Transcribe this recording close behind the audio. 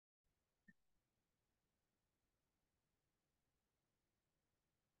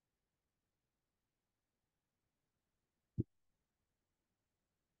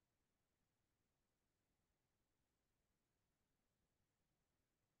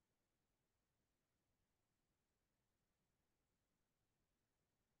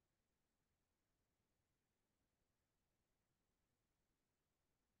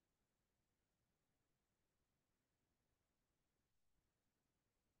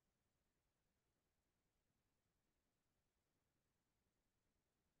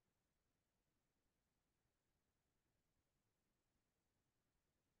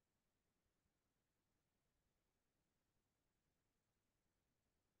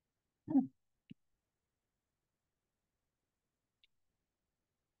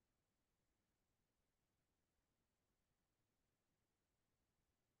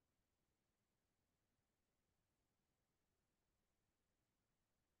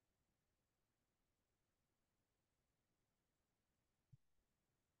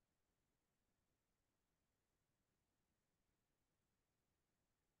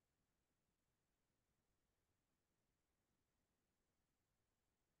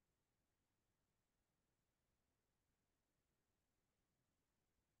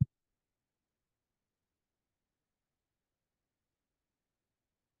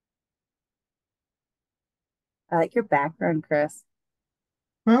I like your background, Chris.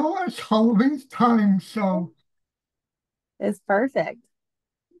 Well, it's Halloween time, so It's perfect.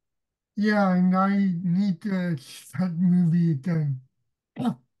 yeah, and I need to see that movie again.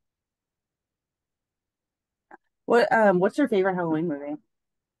 Oh, What's your favorite Halloween movie?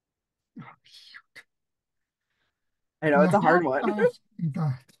 I know you it's a have hard one. asked me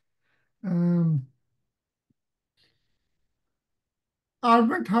that. Um, I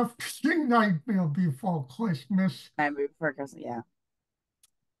would have to see Nightmare Before Christmas. I moved for Christmas. Yeah.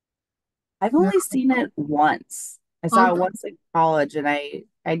 I've Now, only seen it once. I saw it other, once in college and I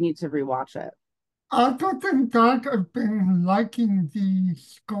need to rewatch it. other than that, I've been liking the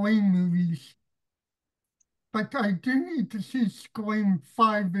Scream movies, but I do need to see Scream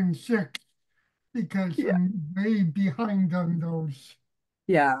 5 and 6 because Yeah. I'm way behind on those.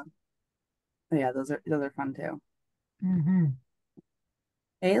 Yeah. Yeah, those are fun too. Hmm.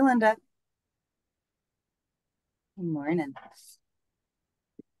 Hey Linda. Good morning.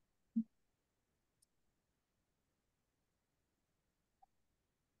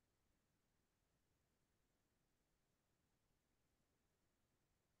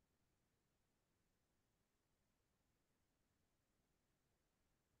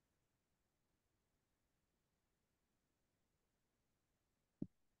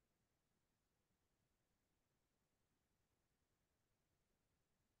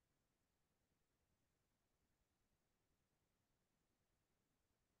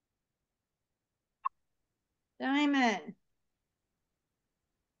 Diamond.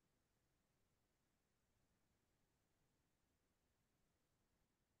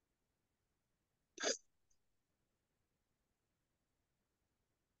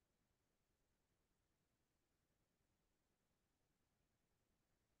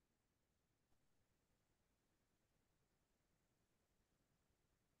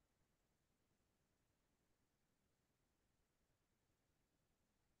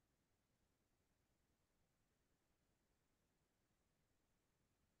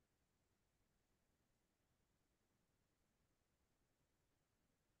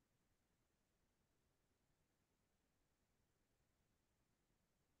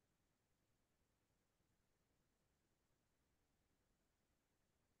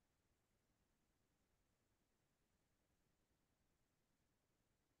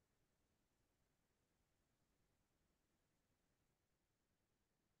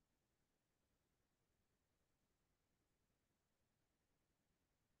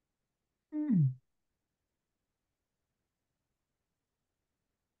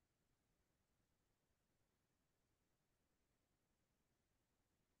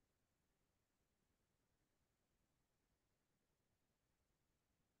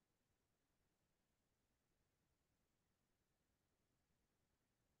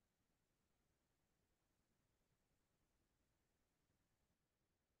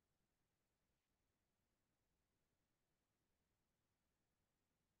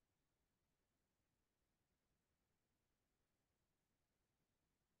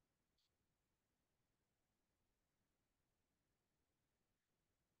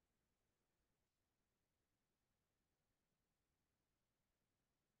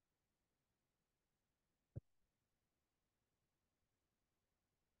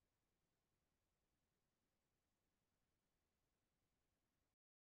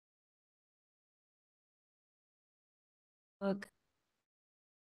 Look,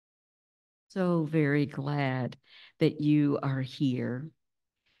 so very glad that you are here.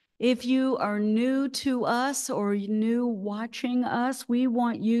 If you are new to us or new watching us, we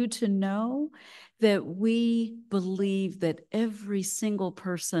want you to know that we believe that every single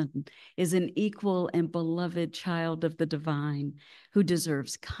person is an equal and beloved child of the divine who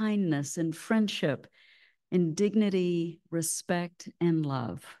deserves kindness and friendship and dignity, respect, and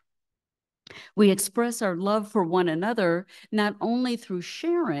love. We express our love for one another, not only through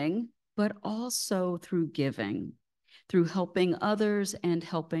sharing, but also through giving, through helping others and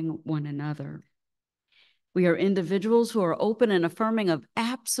helping one another. We are individuals who are open and affirming of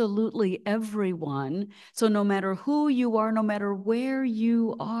absolutely everyone. So no matter who you are, no matter where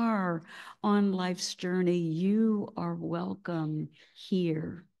you are on life's journey, you are welcome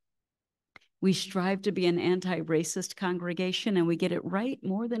here. We strive to be an anti-racist congregation, and we get it right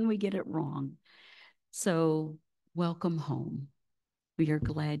more than we get it wrong. So welcome home. We are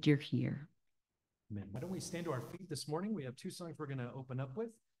glad you're here. Amen. Why don't we stand to our feet this morning? We have two songs we're going to open up with.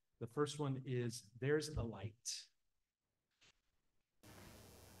 The first one is There's a Light.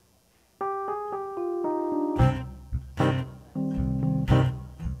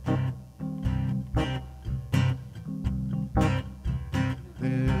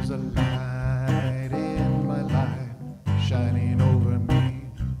 There's a light in my life.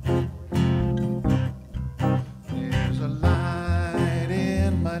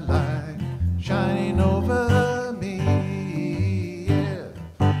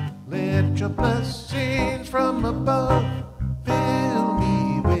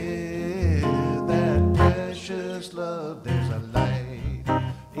 precious love. There's a light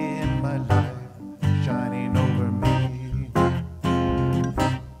in my life shining over me.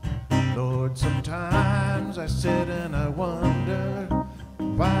 Lord, sometimes I sit and I wonder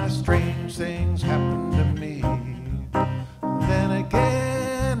why strange things happen to me. Then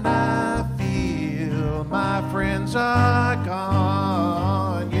again I feel my friends are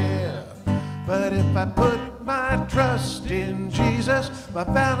gone, yeah. But if I put my trust in Jesus, my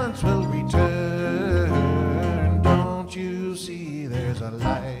balance will return. Don't you see there's a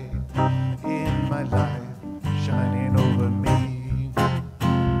light in my life shining over me?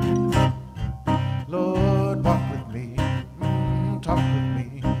 Lord, walk with me, talk with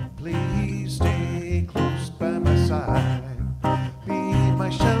me, please stay close by my side. Be my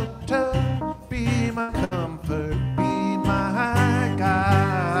shelter, be my comfort, be my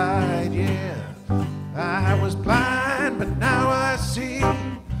guide, yeah. I was blind, but now I see.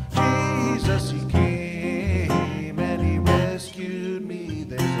 Jesus, he came and he rescued me.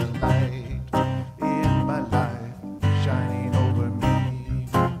 There's a light in my life shining over me.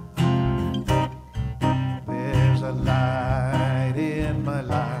 There's a light in my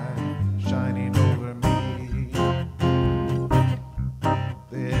life shining over me.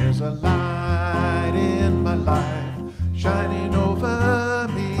 There's a light in my life shining over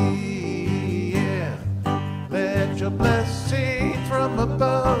me, yeah. Let your blessings from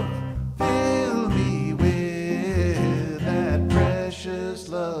above fill me with that precious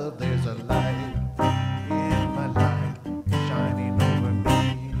love. There's a light in my life shining over me.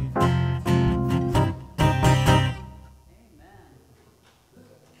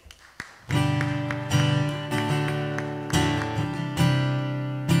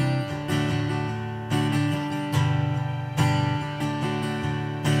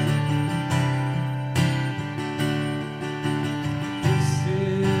 This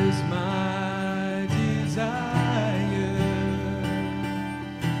is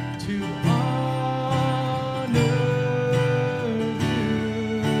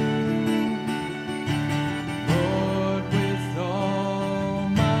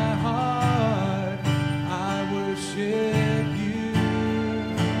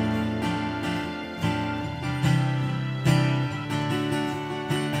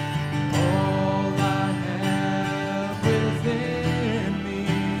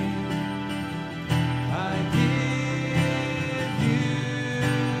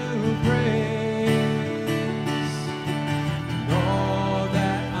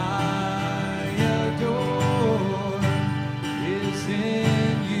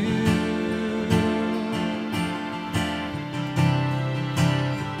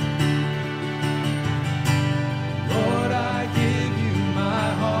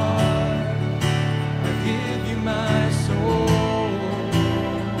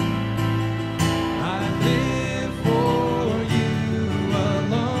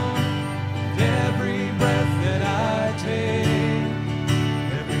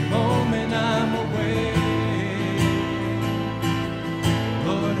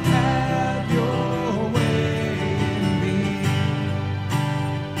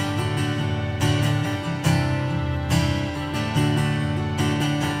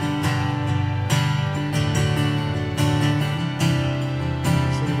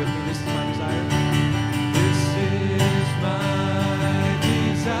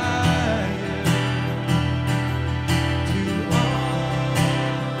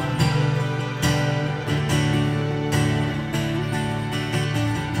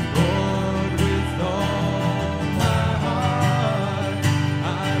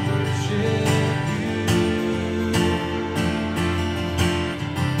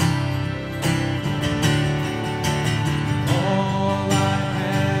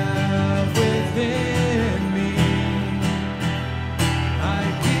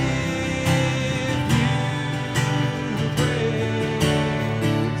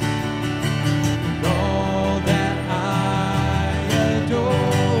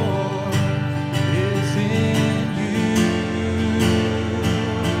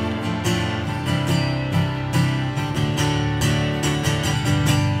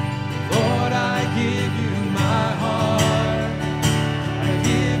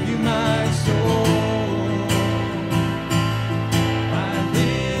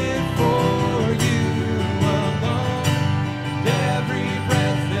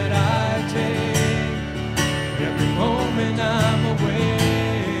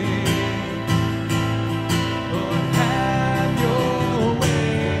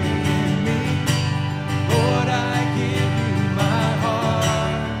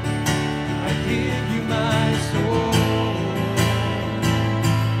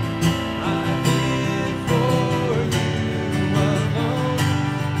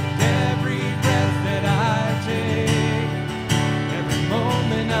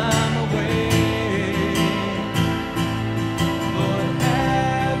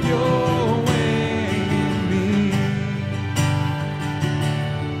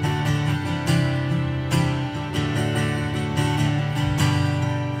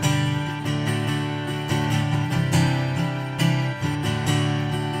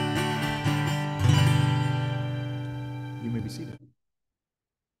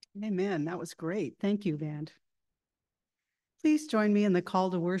Amen. That was great. Thank you, band. Please join me in the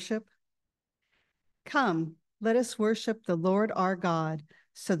call to worship. Come, let us worship the Lord our God,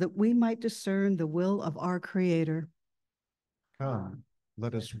 so that we might discern the will of our Creator. Come,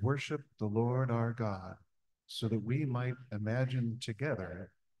 let us worship the Lord our God, so that we might imagine together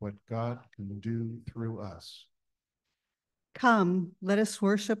what God can do through us. Come, let us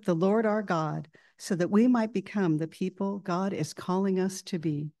worship the Lord our God, so that we might become the people God is calling us to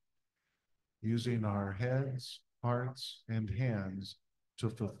be. Using our heads, hearts, and hands to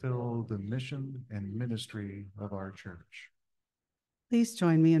fulfill the mission and ministry of our church. Please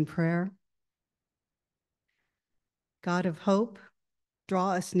join me in prayer. God of hope,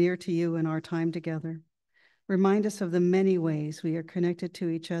 draw us near to you in our time together. Remind us of the many ways we are connected to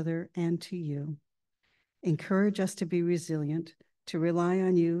each other and to you. Encourage us to be resilient, to rely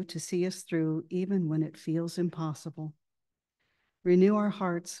on you to see us through even when it feels impossible. Renew our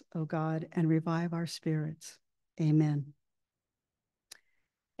hearts, O God, and revive our spirits. Amen.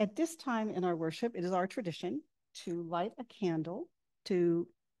 At this time in our worship, it is our tradition to light a candle to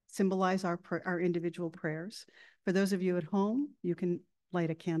symbolize our individual prayers. For those of you at home, you can light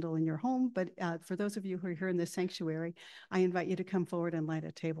a candle in your home, but for those of you who are here in the sanctuary, I invite you to come forward and light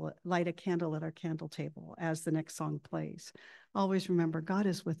a candle at our candle table as the next song plays. Always remember, God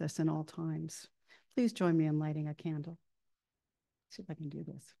is with us in all times. Please join me in lighting a candle. See if I can do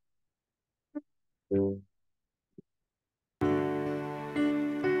this.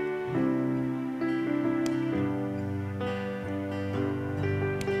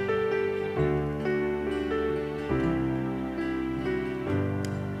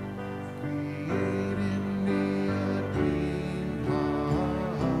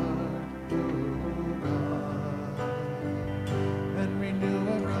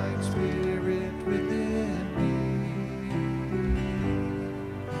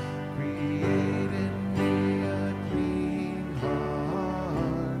 Create in me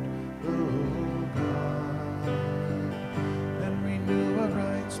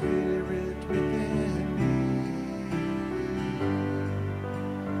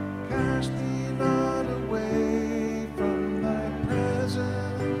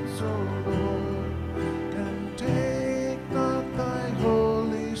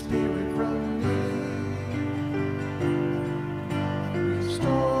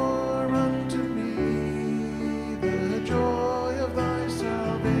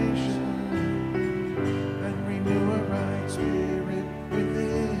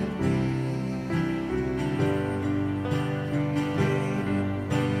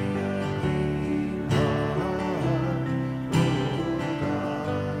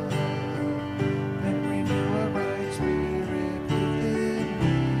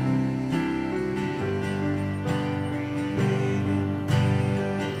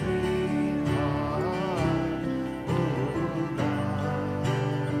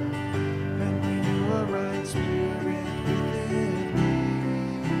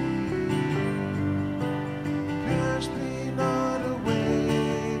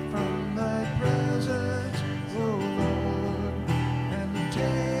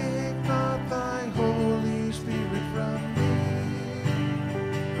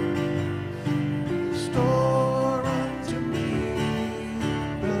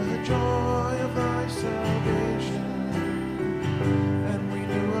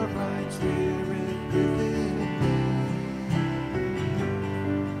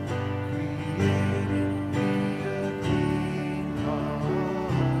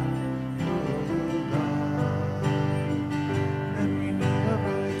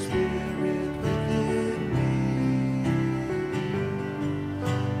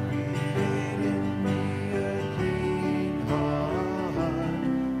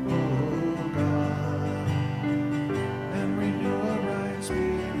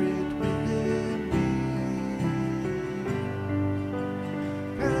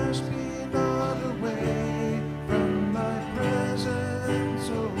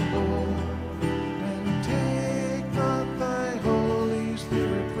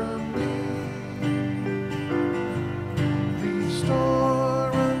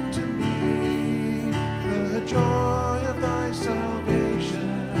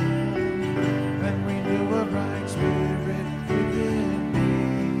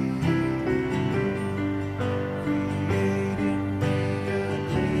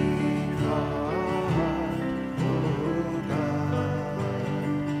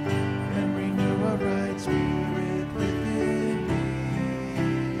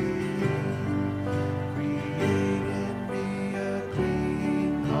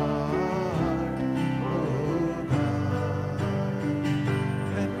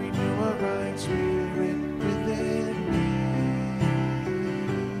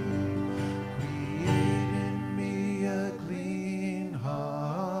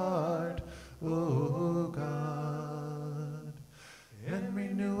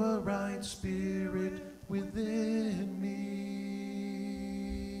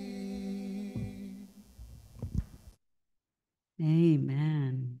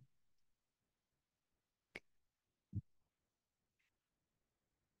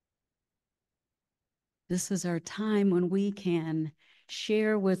This is our time when we can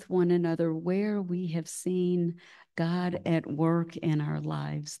share with one another where we have seen God at work in our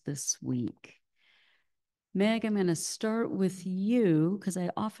lives this week. Meg, I'm going to start with you because I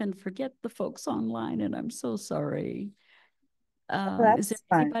often forget the folks online, and I'm so sorry. Is there That's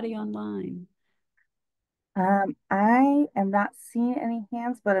fine. anybody online? I am not seeing any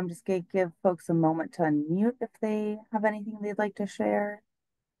hands, but I'm just gonna give folks a moment to unmute if they have anything they'd like to share.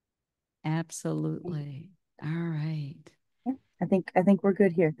 Absolutely. All right. Yeah, I think we're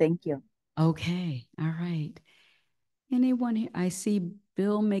good here. Thank you. Okay. All right. Anyone here? I see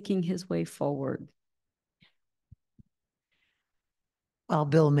Bill making his way forward. While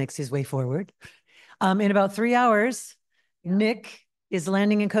Bill makes his way forward. In about 3 hours, Nick is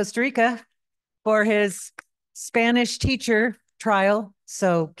landing in Costa Rica for his Spanish teacher trial.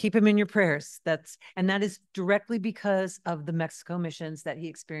 So keep him in your prayers. That is directly because of the Mexico missions that he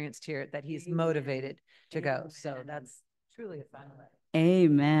experienced here, that he's motivated to go. So that's truly a fun way.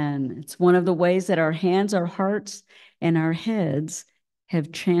 Amen. It's one of the ways that our hands, our hearts, and our heads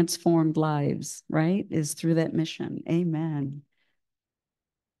have transformed lives, right? Is through that mission. Amen.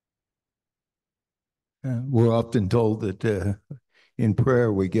 We're often told that in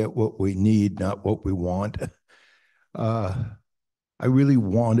prayer we get what we need, not what we want. I really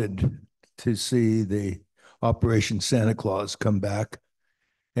wanted to see the Operation Santa Claus come back,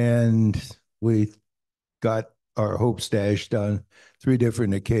 and we got our hopes dashed on 3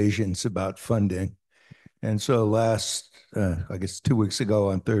 different occasions about funding. And so I guess 2 weeks ago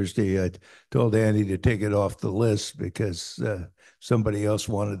on Thursday, I told Andy to take it off the list because somebody else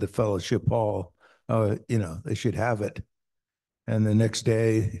wanted the fellowship hall. They should have it. And the next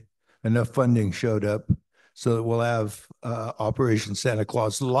day, enough funding showed up so that we'll have Operation Santa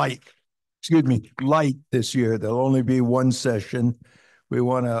Claus Light this year. There'll only be 1 session. We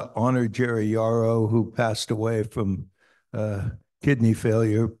want to honor Jerry Yarrow, who passed away from kidney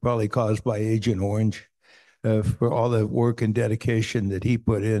failure, probably caused by Agent Orange, for all the work and dedication that he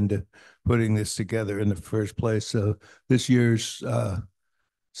put into putting this together in the first place. So this year's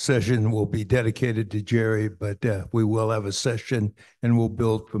session will be dedicated to Jerry, but we will have a session and we'll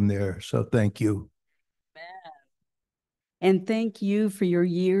build from there. So thank you. And thank you for your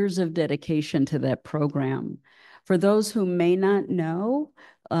years of dedication to that program. For those who may not know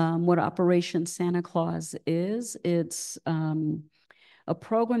what Operation Santa Claus is, it's a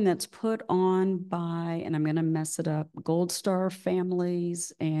program that's put on by, and I'm going to mess it up, Gold Star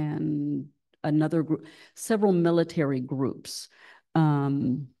families and another group, several military groups.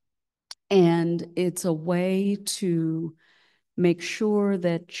 And it's a way to make sure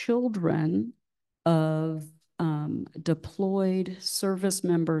that children of deployed service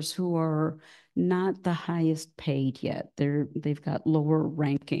members who are not the highest paid yet, they've got lower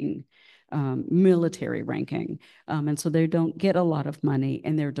ranking, military ranking, and so they don't get a lot of money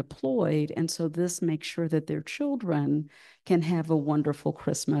and they're deployed. And so this makes sure that their children can have a wonderful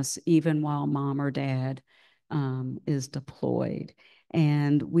Christmas even while mom or dad is deployed.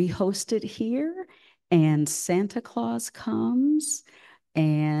 And we host it here, and Santa Claus comes,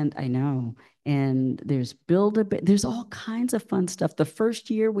 and I know, and there's Build-A-Bear, there's all kinds of fun stuff. The first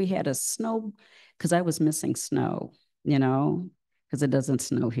year we had a snow, because I was missing snow, because it doesn't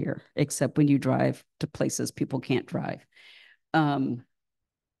snow here, except when you drive to places people can't drive. Yeah,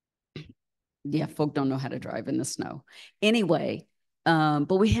 folk don't know how to drive in the snow. Anyway,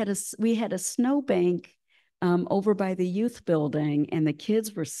 but we had a snowbank over by the youth building, and the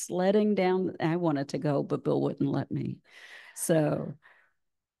kids were sledding down. I wanted to go, but Bill wouldn't let me. So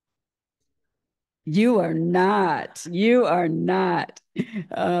you are not.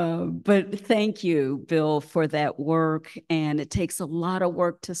 But thank you, Bill, for that work. And it takes a lot of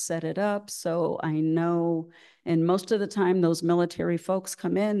work to set it up. So I know, and most of the time those military folks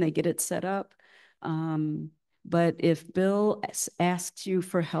come in, they get it set up. But if Bill asks you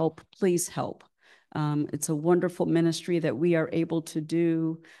for help, please help. It's a wonderful ministry that we are able to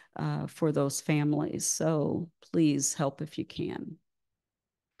do for those families. So please help if you can.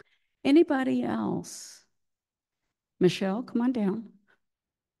 Anybody else? Michelle, come on down.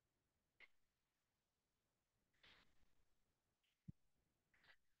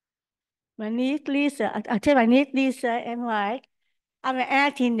 My niece Lisa, I'll tell my niece Lisa and like, I'm an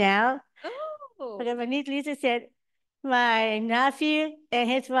auntie now. Oh. Because my niece Lisa said, my nephew and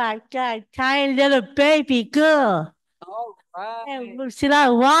his wife got a tiny little baby girl. All right. And she's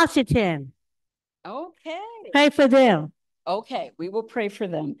out of Washington. Okay. Pray for them. Okay, we will pray for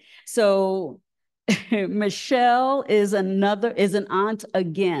them. So Michelle is an aunt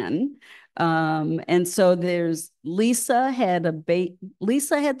again. And so there's Lisa had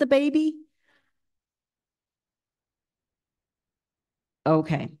the baby.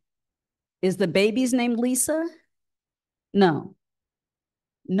 Okay. Is the baby's name Lisa? No.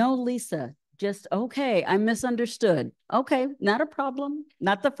 No, Lisa. Just okay. I misunderstood. Okay, not a problem.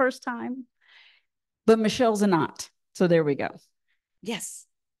 Not the first time. But Michelle's an aunt. So there we go. Yes.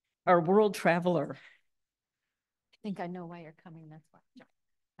 Our world traveler. I think I know why you're coming. That's why.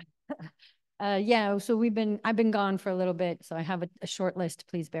 Yeah, so I've been gone for a little bit, so I have a short list.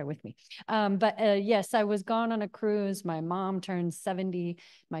 Please bear with me. But yes, I was gone on a cruise. My mom turns 70,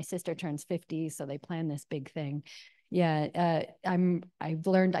 my sister turns 50, so they plan this big thing. Yeah, I've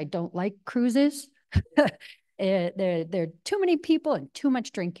learned I don't like cruises. There are too many people and too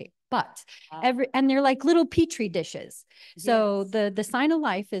much drinking. But and they're like little petri dishes. So Yes. the sign of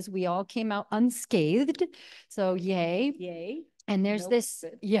life is we all came out unscathed. So yay. Yay. And there's Nope. this,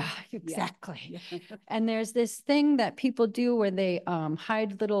 yeah, exactly. And there's this thing that people do where they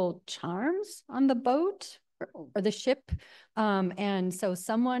hide little charms on the boat or the ship. And so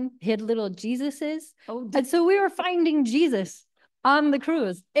someone hid little Jesuses. Oh, And so we were finding Jesus on the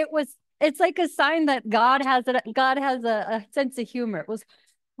cruise. It's like a sign that God has a sense of humor. It was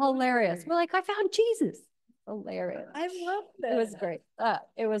hilarious. We're like, I found Jesus. Hilarious. I love that. It was great.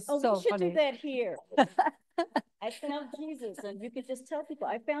 It was Oh, so we should funny. do that here. I found Jesus, and you could just tell people,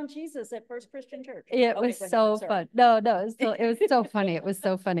 I found Jesus at First Christian Church. It Okay, was go ahead. so I'm sorry. fun. No, it was so funny. It was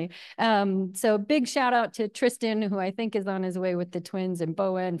so funny. So big shout out to Tristan, who I think is on his way with the twins, and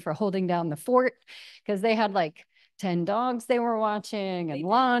Bowen for holding down the fort, because they had like 10 dogs they were watching and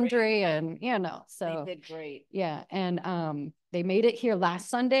laundry and so They did great. yeah. And they made it here last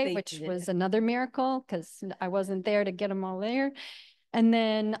Sunday, They which did. was another miracle because I wasn't there to get them all there. And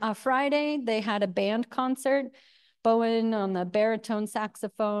then Friday, they had a band concert. Bowen on the baritone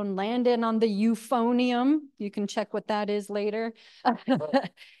saxophone, Landon on the euphonium. You can check what that is later.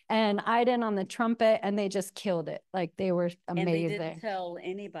 And Iden on the trumpet, and they just killed it. Like they were amazing. And they didn't tell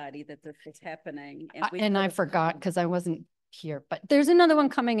anybody that this was happening. And I forgot because I wasn't here, but there's another one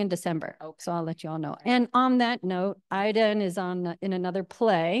coming in December. Okay. So I'll let you all know. And on that note, Iden is in another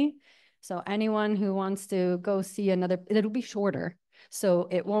play. So anyone who wants to go see another, it'll be shorter. So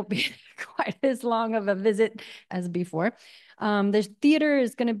it won't be quite as long of a visit as before. The theater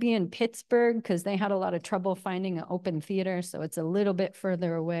is going to be in Pittsburgh because they had a lot of trouble finding an open theater. So it's a little bit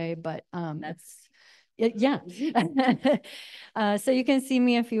further away, but That's yeah. So you can see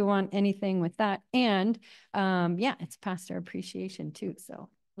me if you want anything with that. And yeah, it's pastor appreciation too. So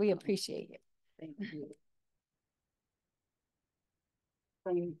we appreciate you. Thank you.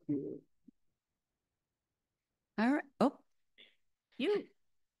 Thank you. All right. Oh, you.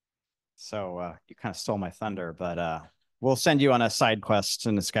 So you kind of stole my thunder, but we'll send you on a side quest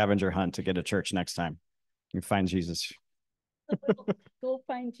and a scavenger hunt to get to church next time. You find Jesus. Go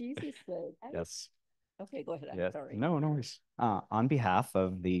find Jesus. Yes. Okay, go ahead. I'm Yes. sorry. No worries. On behalf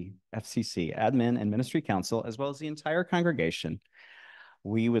of the FCC Admin and Ministry Council, as well as the entire congregation,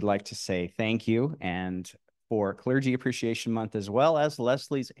 we would like to say thank you, and for Clergy Appreciation Month, as well as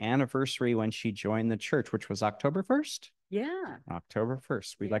Leslie's anniversary when she joined the church, which was October 1st. Yeah. October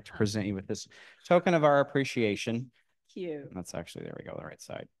 1st. We'd like to present you with this token of our appreciation. Cute. That's actually, there we go, the right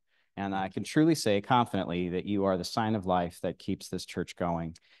side. And I can truly say confidently that you are the sign of life that keeps this church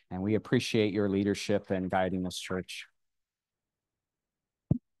going. And we appreciate your leadership and guiding this church.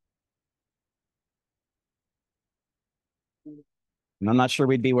 And I'm not sure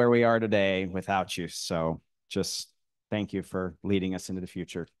we'd be where we are today without you. So just thank you for leading us into the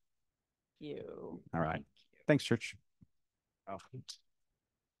future. Thank you. All right. Thanks, church. Oh.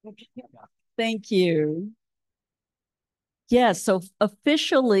 Thank you. Yeah, so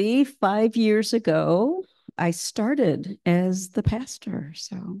officially 5 years ago, I started as the pastor.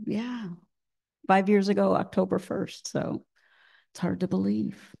 So yeah, 5 years ago, October 1st. So it's hard to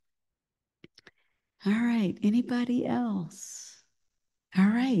believe. All right, anybody else? All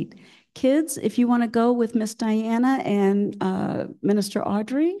right, kids, if you want to go with Miss Diana and Minister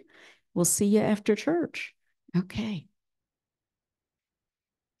Audrey, we'll see you after church. Okay.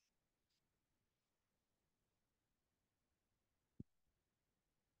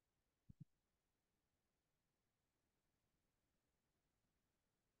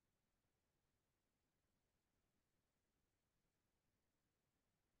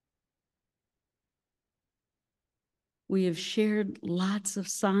 We have shared lots of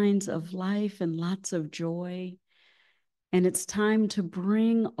signs of life and lots of joy. And it's time to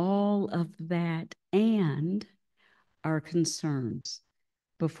bring all of that and our concerns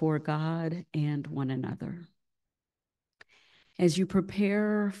before God and one another. As you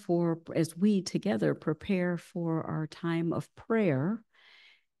prepare as we together prepare for our time of prayer,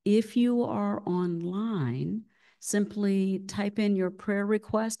 if you are online, Simply type in your prayer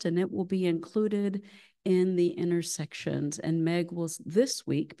request and it will be included in the intersections. And Meg will, this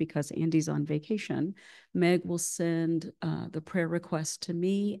week, because Andy's on vacation, Meg will send the prayer request to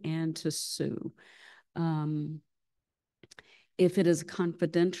me and to Sue. If it is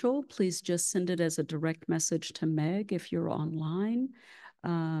confidential, please just send it as a direct message to Meg if you're online.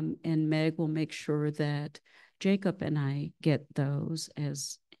 And Meg will make sure that Jacob and I get those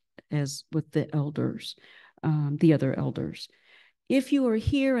as with the elders, the other elders. If you are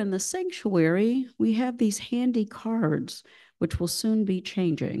here in the sanctuary, we have these handy cards, which will soon be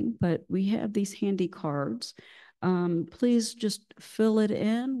changing, but we have these handy cards. Please just fill it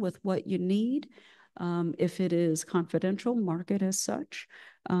in with what you need. If it is confidential, mark it as such.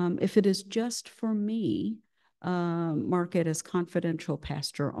 If it is just for me, mark it as confidential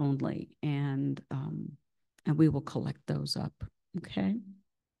pastor only, and we will collect those up, okay?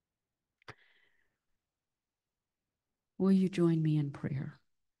 Will you join me in prayer?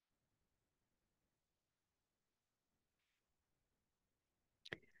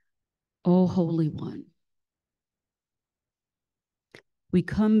 O Holy One, we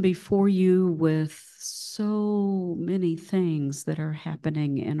come before you with so many things that are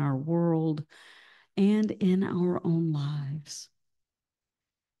happening in our world and in our own lives.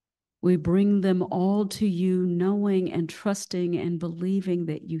 We bring them all to you, knowing and trusting and believing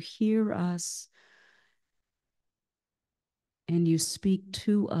that you hear us and you speak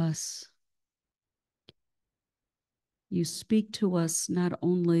to us. You speak to us not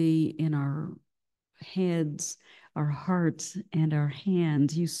only in our heads, our hearts, and our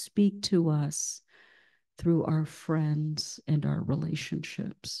hands. You speak to us through our friends and our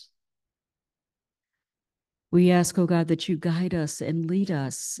relationships. We ask, oh God, that you guide us and lead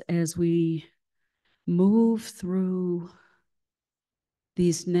us as we move through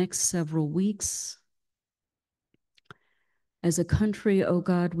these next several weeks. As a country, oh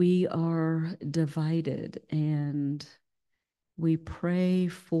God, we are divided, and we pray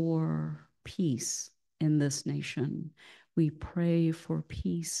for peace in this nation. We pray for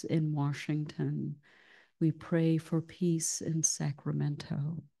peace in Washington. We pray for peace in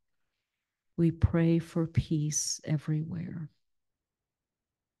Sacramento. We pray for peace everywhere.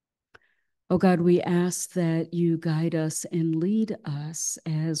 Oh God, we ask that you guide us and lead us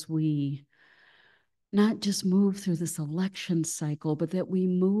as we not just move through this election cycle, but that we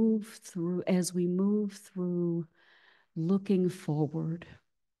move through, as we move through looking forward,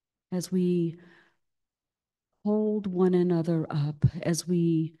 as we hold one another up, as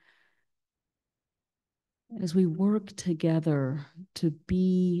we work together to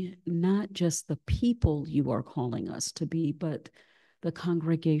be not just the people you are calling us to be, but the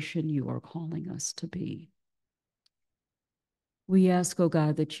congregation you are calling us to be. We ask, oh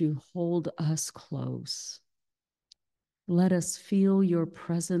God, that you hold us close. Let us feel your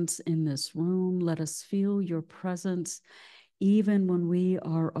presence in this room. Let us feel your presence even when we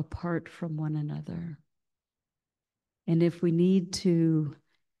are apart from one another. And if we need to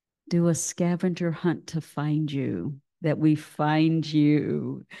do a scavenger hunt to find you, that we find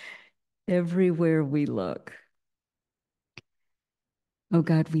you everywhere we look. Oh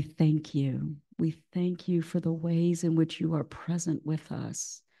God, we thank you. We thank you for the ways in which you are present with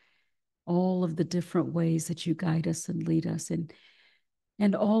us, all of the different ways that you guide us and lead us,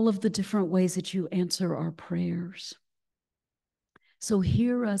 and all of the different ways that you answer our prayers. So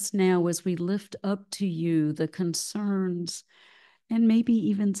hear us now as we lift up to you the concerns and maybe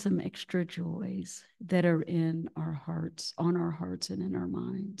even some extra joys that are in our hearts, on our hearts and in our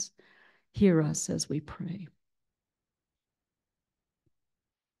minds. Hear us as we pray.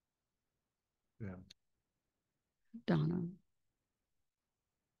 Yeah. Donna.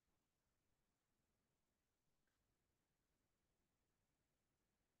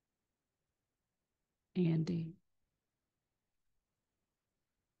 Andy.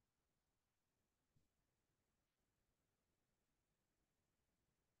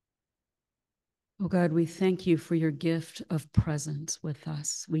 Oh God, we thank you for your gift of presence with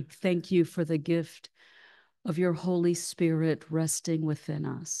us. We thank you for the gift of your Holy Spirit resting within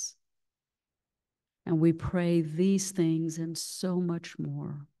us. And we pray these things and so much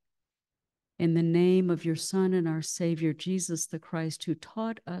more. In the name of your Son and our Savior, Jesus the Christ, who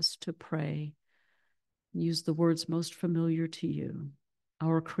taught us to pray, use the words most familiar to you,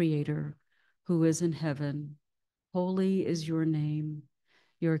 our Creator, who is in heaven, holy is your name.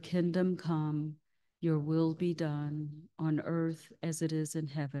 Your kingdom come, your will be done on earth as it is in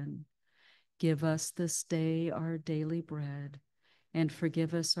heaven. Give us this day our daily bread, and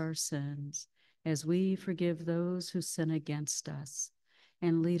forgive us our sins as we forgive those who sin against us.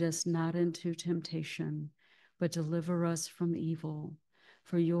 And lead us not into temptation, but deliver us from evil.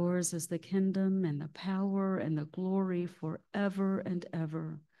 For yours is the kingdom and the power and the glory forever and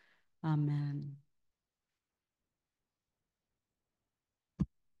ever. Amen.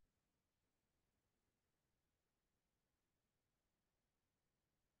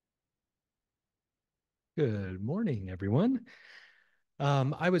 Good morning, everyone.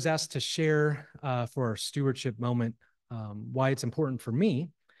 I was asked to share for our stewardship moment why it's important for me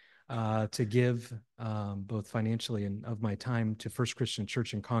to give both financially and of my time to First Christian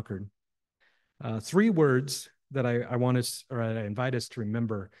Church in Concord. Three words that I want us, or I invite us to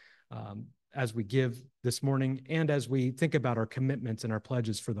remember as we give this morning and as we think about our commitments and our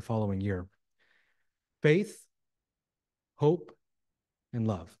pledges for the following year: faith, hope, and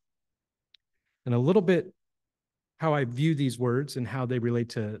love. And a little bit how I view these words and how they relate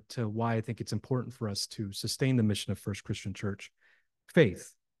to why I think it's important for us to sustain the mission of First Christian Church.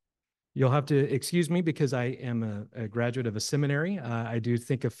 Faith. You'll have to excuse me because I am a graduate of a seminary. I do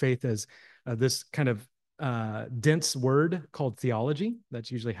think of faith as this kind of dense word called theology.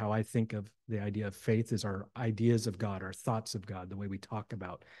 That's usually how I think of the idea of faith, is our ideas of God, our thoughts of God, the way we talk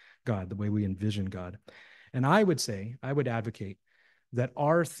about God, the way we envision God. And I would advocate that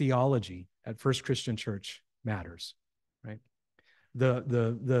our theology at First Christian Church matters, right?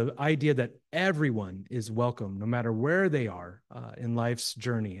 The idea that everyone is welcome, no matter where they are in life's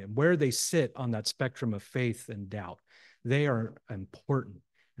journey and where they sit on that spectrum of faith and doubt, they are important,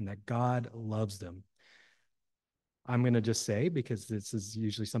 and that God loves them. I'm going to just say, because this is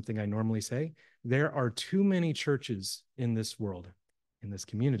usually something I normally say, there are too many churches in this world, in this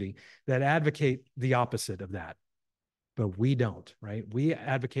community, that advocate the opposite of that. But we don't, right? We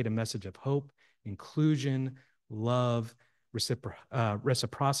advocate a message of hope, inclusion, love,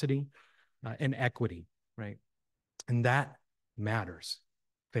 reciprocity, and equity, right? And that matters.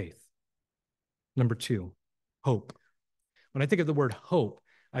 Faith. Number two, hope. When I think of the word hope,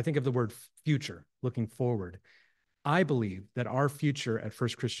 I think of the word future, looking forward. I believe that our future at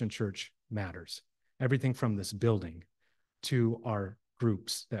First Christian Church matters. Everything from this building to our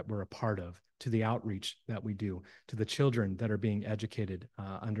groups that we're a part of, to the outreach that we do, to the children that are being educated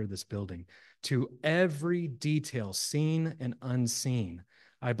under this building, to every detail, seen and unseen.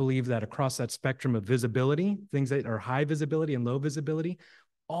 I believe that across that spectrum of visibility, things that are high visibility and low visibility,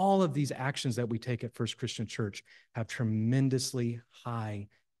 all of these actions that we take at First Christian Church have tremendously high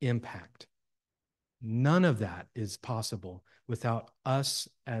impact. None of that is possible without us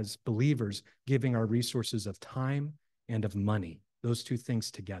as believers giving our resources of time and of money. Those two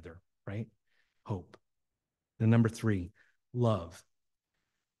things together, right? Hope. And number three, love.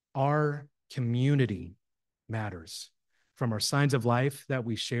 Our community matters. From our signs of life that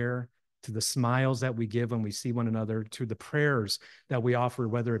we share, to the smiles that we give when we see one another, to the prayers that we offer,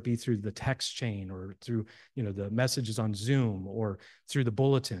 whether it be through the text chain or through, the messages on Zoom or through the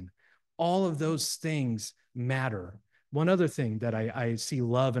bulletin. All of those things matter. One other thing that I see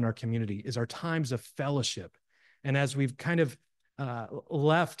love in our community is our times of fellowship. And as we've kind of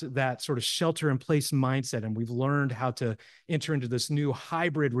left that sort of shelter-in-place mindset, and we've learned how to enter into this new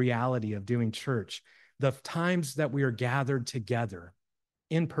hybrid reality of doing church, the times that we are gathered together,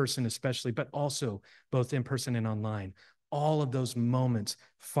 in person especially, but also both in person and online, all of those moments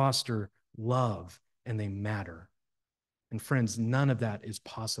foster love, and they matter. And friends, none of that is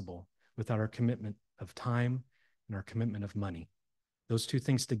possible without our commitment of time and our commitment of money. Those two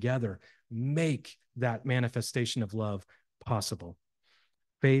things together make that manifestation of love possible.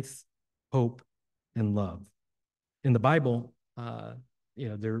 Faith, hope, and love. In the Bible,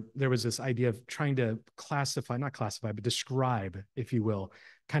 there was this idea of trying to not classify, but describe, if you will,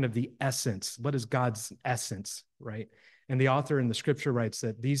 kind of the essence. What is God's essence, right? And the author in the scripture writes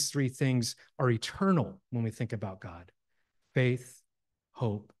that these three things are eternal when we think about God: faith,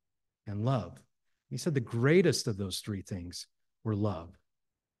 hope, and love. He said the greatest of those three things were love.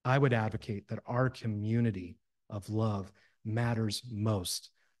 I would advocate that our community of love matters most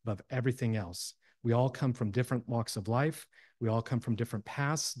above everything else. We all come from different walks of life. We all come from different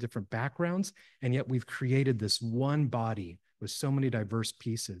paths, different backgrounds, and yet we've created this one body with so many diverse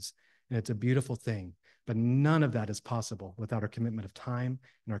pieces. And it's a beautiful thing, but none of that is possible without our commitment of time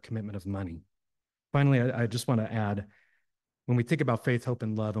and our commitment of money. Finally, I just want to add, when we think about faith, hope,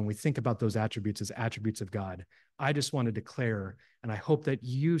 and love, and we think about those attributes as attributes of God, I just want to declare, and I hope that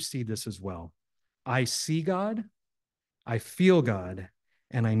you see this as well: I see God, I feel God,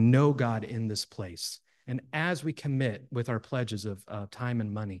 and I know God in this place. And as we commit with our pledges of time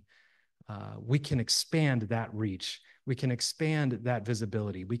and money, we can expand that reach. We can expand that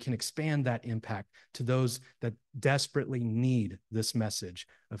visibility. We can expand that impact to those that desperately need this message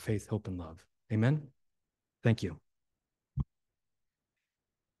of faith, hope, and love. Amen. Thank you.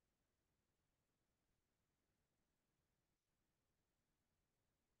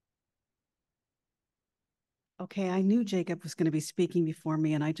 Okay, I knew Jacob was going to be speaking before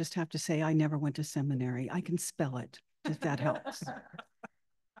me, and I just have to say I never went to seminary. I can spell it, if that helps.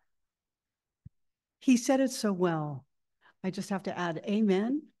 He said it so well. I just have to add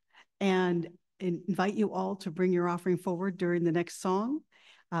amen and invite you all to bring your offering forward during the next song.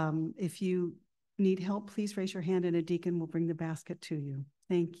 If you need help, please raise your hand and a deacon will bring the basket to you.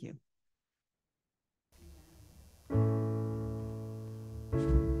 Thank you.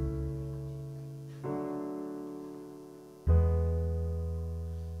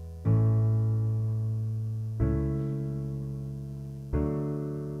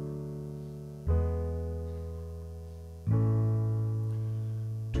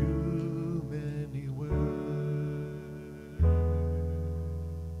 Too many words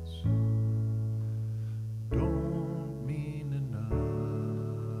don't mean enough.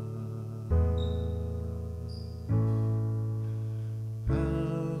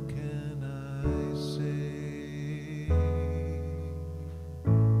 How can I say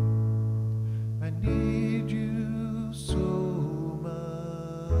I need you so much?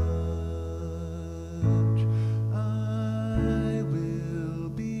 I will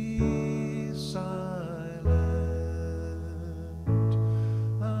be silent.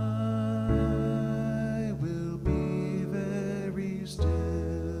 I will be very still.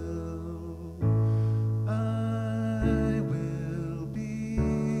 I will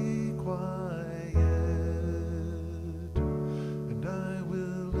be quiet. And I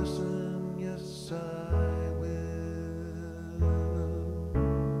will listen, yes, I will.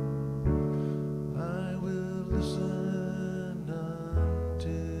 I will listen until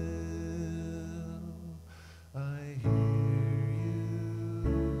I hear you.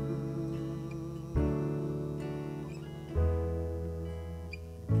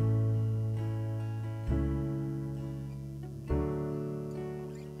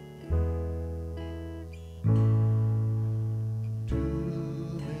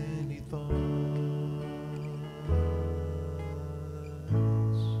 Too many thoughts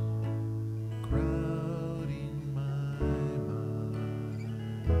crowding my mind.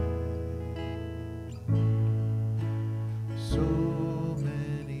 So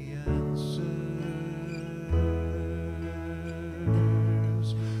many answers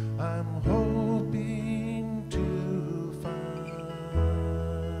I'm hoping to find.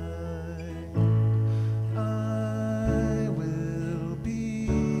 I will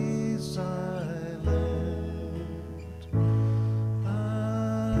be silent.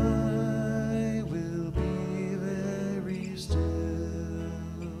 I will be very still.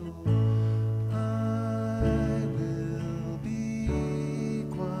 I will be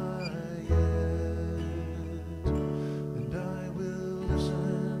quiet. And I will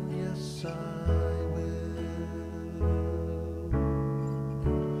listen, yes, I will.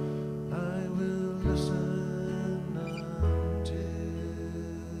 I will listen until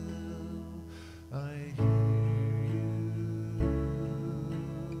I hear you.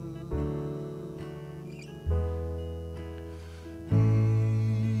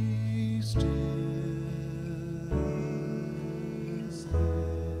 Be still,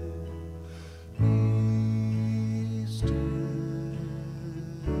 be still,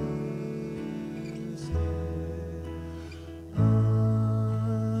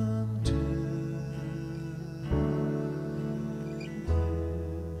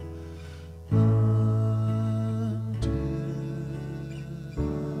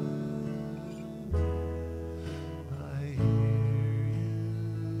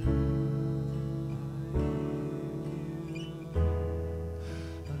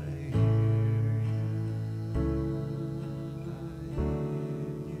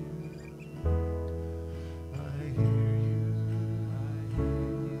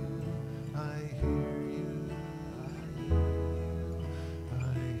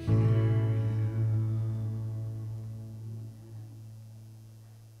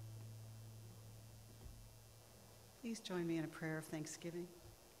 Please join me in a prayer of thanksgiving.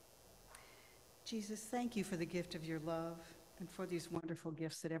 Jesus, thank you for the gift of your love and for these wonderful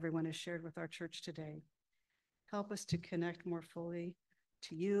gifts that everyone has shared with our church today. Help us to connect more fully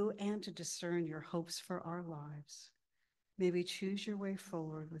to you and to discern your hopes for our lives. May we choose your way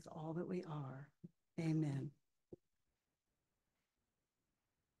forward with all that we are. Amen.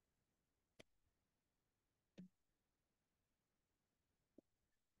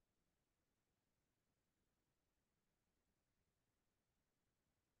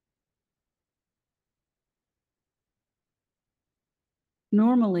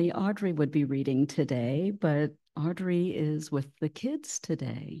 Normally, Audrey would be reading today, but Audrey is with the kids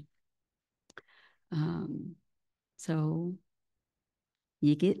today. So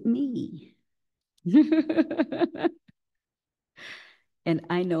you get me. And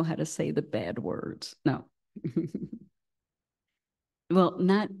I know how to say the bad words. No. Well,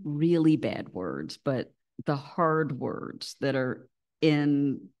 not really bad words, but the hard words that are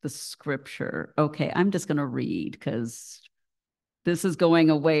in the scripture. Okay, I'm just going to read because this is going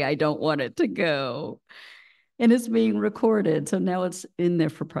away. I don't want it to go. And it's being recorded. So now it's in there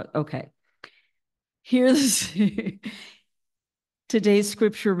for, okay. Here's today's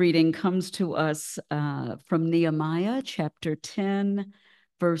scripture reading comes to us from Nehemiah chapter 10,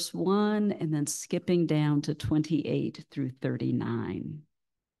 verse 1, and then skipping down to 28 through 39.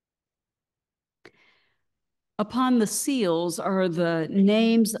 Upon the seals are the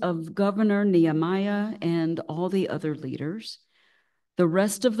names of Governor Nehemiah and all the other leaders. The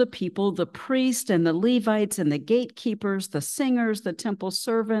rest of the people, the priests and the Levites and the gatekeepers, the singers, the temple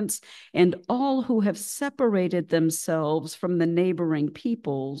servants, and all who have separated themselves from the neighboring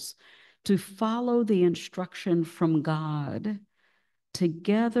peoples to follow the instruction from God,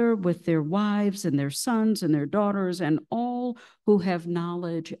 together with their wives and their sons and their daughters and all who have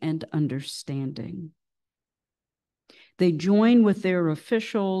knowledge and understanding. They join with their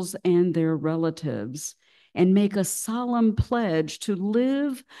officials and their relatives and make a solemn pledge to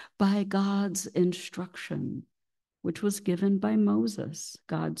live by God's instruction, which was given by Moses,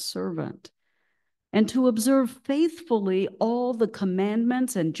 God's servant, and to observe faithfully all the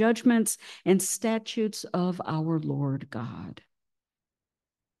commandments and judgments and statutes of our Lord God.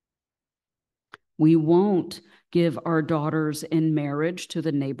 We won't give our daughters in marriage to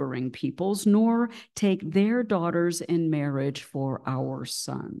the neighboring peoples, nor take their daughters in marriage for our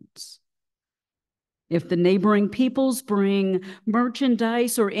sons. If the neighboring peoples bring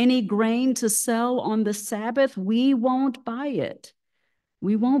merchandise or any grain to sell on the Sabbath, we won't buy it.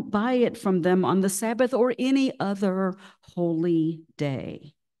 We won't buy it from them on the Sabbath or any other holy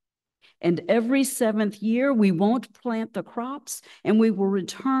day. And every seventh year, we won't plant the crops, and we will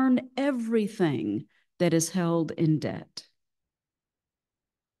return everything that is held in debt.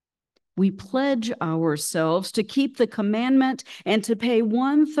 We pledge ourselves to keep the commandment and to pay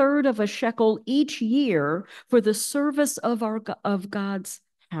 1/3 of a shekel each year for the service of God's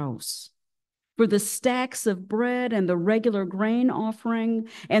house, for the stacks of bread and the regular grain offering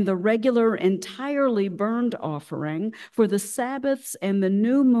and the regular entirely burned offering, for the Sabbaths and the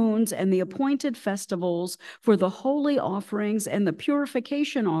new moons and the appointed festivals, for the holy offerings and the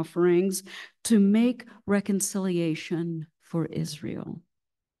purification offerings, to make reconciliation for Israel.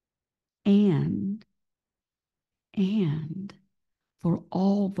 And for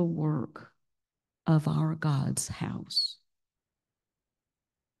all the work of our God's house.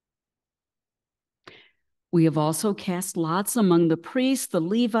 We have also cast lots among the priests, the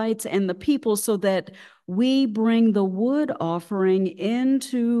Levites, and the people so that we bring the wood offering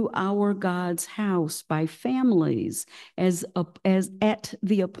into our God's house by families as at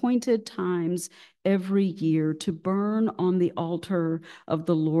the appointed times every year to burn on the altar of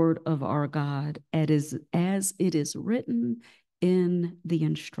the Lord of our God, as it is written in the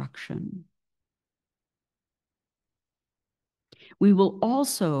instruction. We will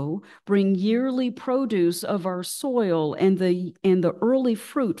also bring yearly produce of our soil and the early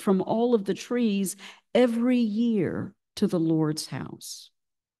fruit from all of the trees every year to the Lord's house.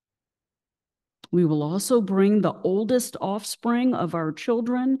 We will also bring the oldest offspring of our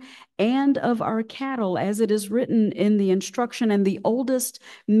children and of our cattle, as it is written in the instruction, and the oldest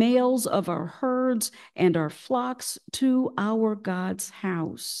males of our herds and our flocks to our God's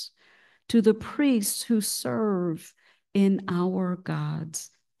house, to the priests who serve in our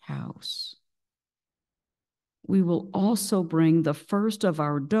God's house. We will also bring the first of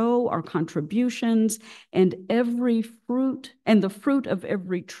our dough, our contributions, and every fruit, and the fruit of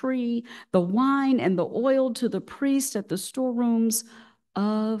every tree, the wine and the oil to the priest at the storerooms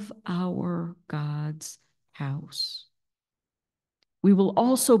of our God's house. We will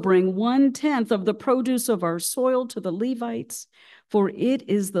also bring 1/10 of the produce of our soil to the Levites, for it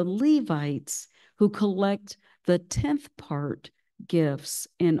is the Levites who collect the 10th part gifts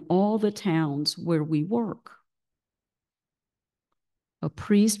in all the towns where we work. A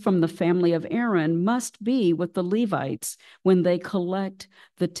priest from the family of Aaron must be with the Levites when they collect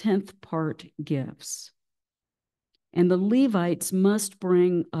the 10th part gifts. And the Levites must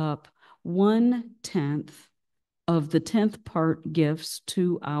bring up 1/10 of the 10th part gifts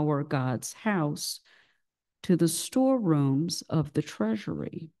to our God's house, to the storerooms of the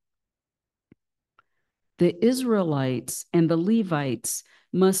treasury. The Israelites and the Levites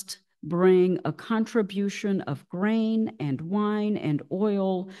must bring a contribution of grain and wine and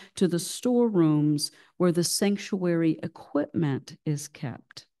oil to the storerooms where the sanctuary equipment is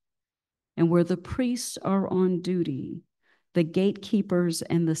kept and where the priests are on duty, the gatekeepers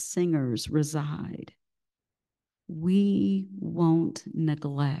and the singers reside. We won't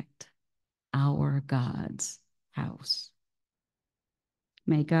neglect our God's house.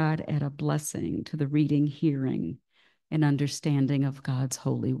 May God add a blessing to the reading, hearing, and understanding of God's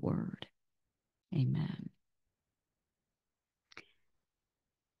holy word. Amen.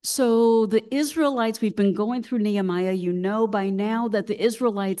 So the Israelites, we've been going through Nehemiah. You know by now that the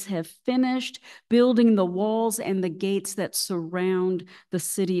Israelites have finished building the walls and the gates that surround the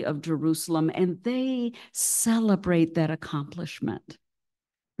city of Jerusalem, and they celebrate that accomplishment.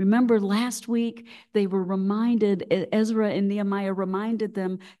 Remember last week, they were reminded, Ezra and Nehemiah reminded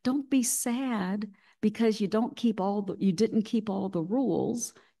them, don't be sad because you didn't keep all the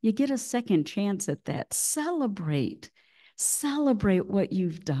rules. You get a second chance at that. Celebrate what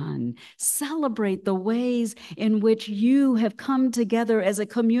you've done. Celebrate the ways in which you have come together as a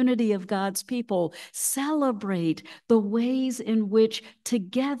community of God's people. Celebrate the ways in which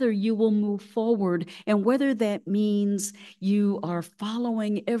together you will move forward. And whether that means you are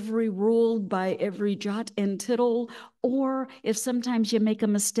following every rule by every jot and tittle, or if sometimes you make a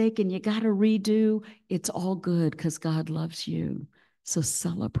mistake and you got to redo, it's all good because God loves you. So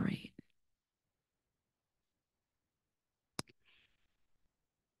celebrate.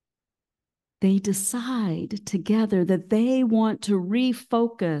 They decide together that they want to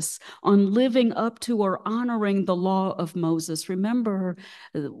refocus on living up to or honoring the law of Moses. Remember,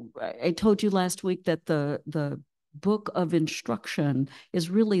 I told you last week that the book of instruction is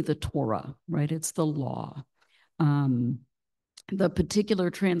really the Torah, right? It's the law. The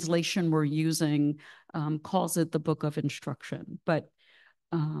particular translation we're using calls it the book of instruction, but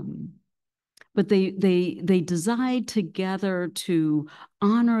they decide together to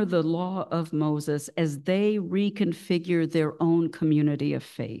honor the law of Moses as they reconfigure their own community of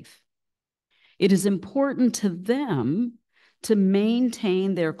faith. It is important to them to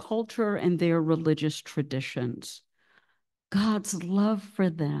maintain their culture and their religious traditions. God's love for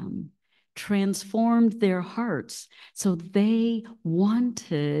them transformed their hearts, so they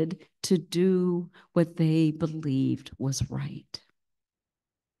wanted to do what they believed was right.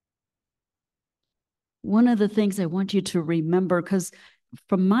 One of the things I want you to remember, because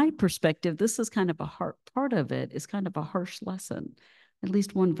from my perspective, this is kind of a hard part of it, is kind of a harsh lesson. At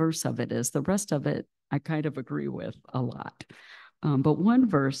least one verse of it is. The rest of it, I kind of agree with a lot. But one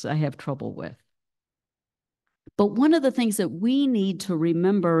verse I have trouble with. But one of the things that we need to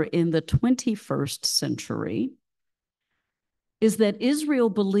remember in the 21st century is that Israel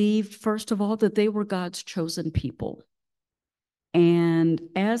believed, first of all, that they were God's chosen people. And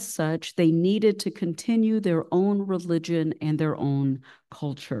as such, they needed to continue their own religion and their own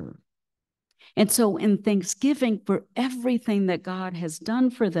culture. And so in thanksgiving for everything that God has done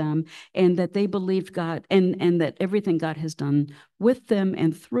for them, and that they believed God, and that everything God has done with them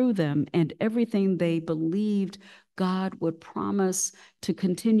and through them, and everything they believed God would promise to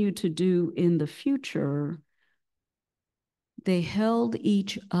continue to do in the future, they held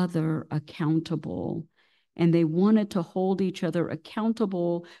each other accountable. And they wanted to hold each other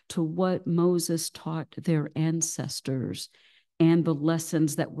accountable to what Moses taught their ancestors and the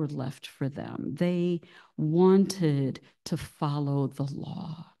lessons that were left for them. They wanted to follow the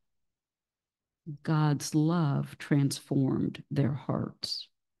law. God's love transformed their hearts.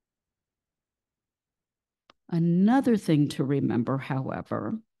 Another thing to remember,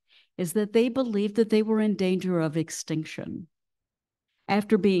 however, is that they believed that they were in danger of extinction.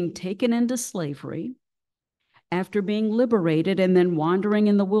 After being taken into slavery, after being liberated and then wandering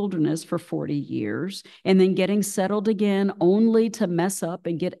in the wilderness for 40 years, and then getting settled again only to mess up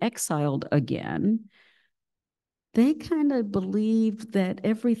and get exiled again, they kind of believed that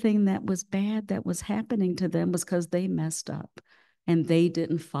everything that was bad that was happening to them was because they messed up and they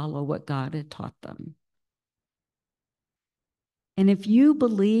didn't follow what God had taught them. And if you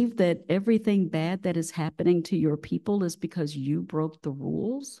believe that everything bad that is happening to your people is because you broke the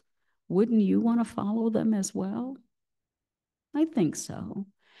rules, wouldn't you want to follow them as well? I think so.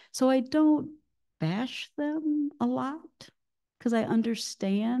 So I don't bash them a lot because I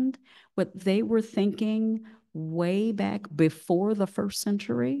understand what they were thinking way back before the first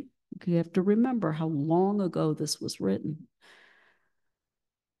century. You have to remember how long ago this was written.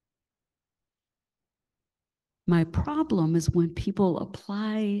 My problem is when people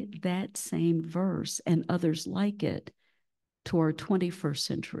apply that same verse and others like it to our 21st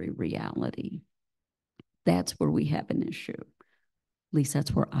century reality. That's where we have an issue. At least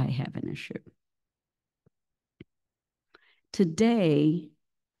that's where I have an issue. Today,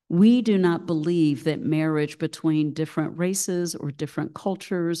 we do not believe that marriage between different races or different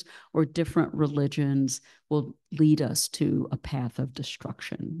cultures or different religions will lead us to a path of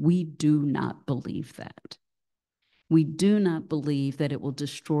destruction. We do not believe that. We do not believe that it will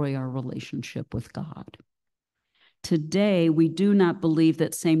destroy our relationship with God. Today, we do not believe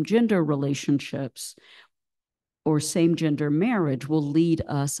that same-gender relationships or same-gender marriage will lead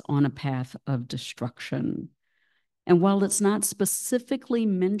us on a path of destruction. And while it's not specifically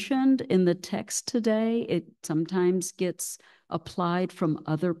mentioned in the text today, it sometimes gets applied from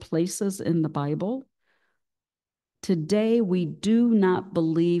other places in the Bible. Today, we do not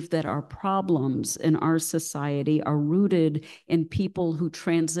believe that our problems in our society are rooted in people who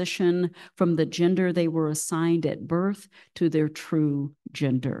transition from the gender they were assigned at birth to their true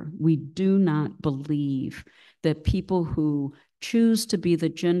gender. We do not believe that people who choose to be the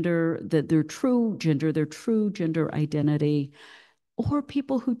gender, that their true gender identity, or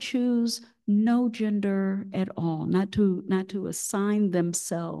people who choose no gender at all, not to assign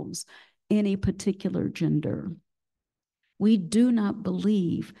themselves any particular gender. We do not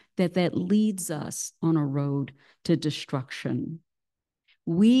believe that that leads us on a road to destruction.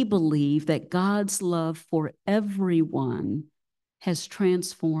 We believe that God's love for everyone has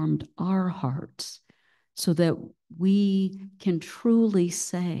transformed our hearts so that we can truly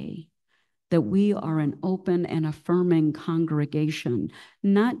say that we are an open and affirming congregation,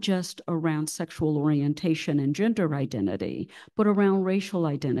 not just around sexual orientation and gender identity, but around racial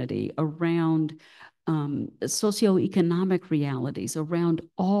identity, around socioeconomic realities, around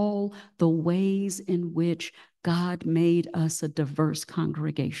all the ways in which God made us a diverse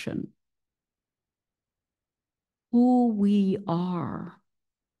congregation. Who we are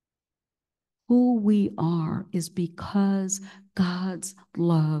is because God's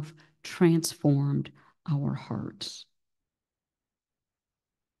love transformed our hearts.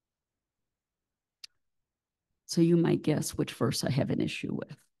 So you might guess which verse I have an issue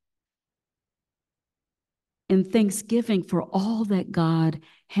with. In thanksgiving for all that God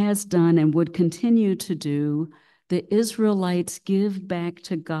has done and would continue to do, the Israelites give back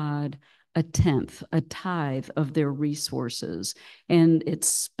to God a tenth, a tithe of their resources. And it's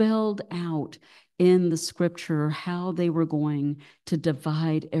spelled out in the scripture how they were going to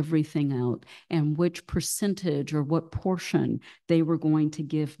divide everything out and which percentage or what portion they were going to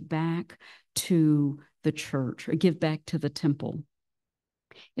give back to the church or give back to the temple.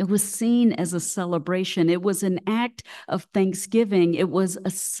 It was seen as a celebration. It was an act of thanksgiving. It was a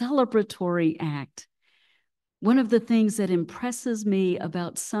celebratory act. One of the things that impresses me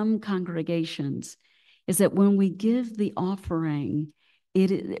about some congregations is that when we give the offering,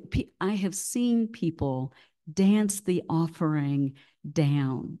 I have seen people dance the offering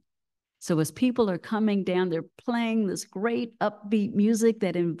down. So as people are coming down, they're playing this great upbeat music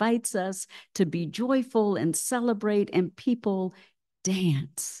that invites us to be joyful and celebrate, and people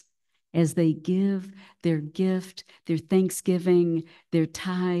dance as they give their gift, their thanksgiving, their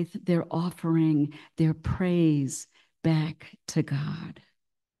tithe, their offering, their praise back to God.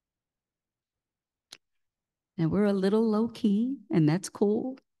 Now we're a little low key, and that's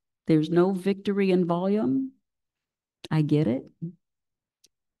cool. There's no victory in volume. I get it.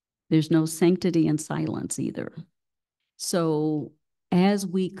 There's no sanctity in silence either. So as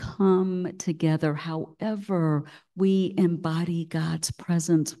we come together, however we embody God's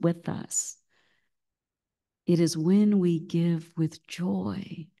presence with us, it is when we give with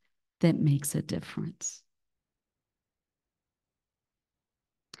joy that makes a difference.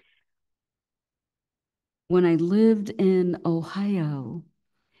 When I lived in Ohio,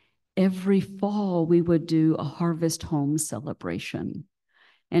 every fall we would do a harvest home celebration.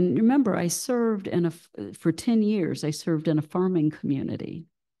 And remember, I served for 10 years, I served in a farming community.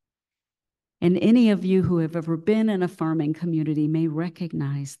 And any of you who have ever been in a farming community may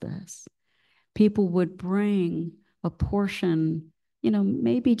recognize this. People would bring a portion,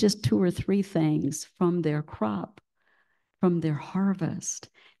 maybe just 2 or 3 things from their crop, from their harvest.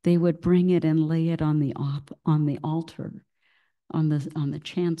 They would bring it and lay it on the altar, on the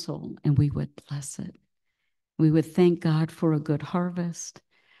chancel, and we would bless it. We would thank God for a good harvest.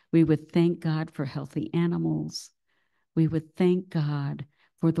 We would thank God for healthy animals. We would thank God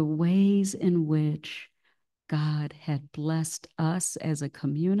for the ways in which God had blessed us as a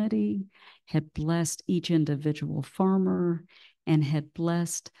community, had blessed each individual farmer, and had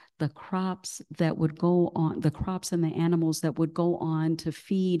blessed the crops that would go on, the crops and the animals that would go on to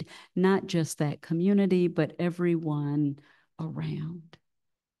feed not just that community, but everyone around.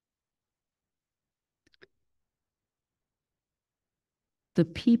 the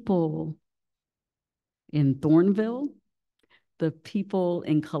people in Thornville, the people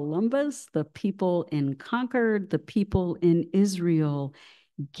in Columbus, the people in Concord, the people in Israel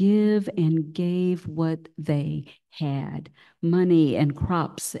give and gave what they had, money and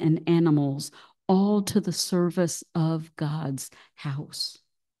crops and animals, all to the service of God's house.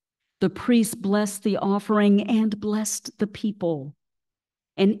 The priest blessed the offering and blessed the people.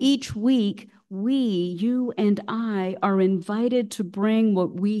 And each week, we, you and I, are invited to bring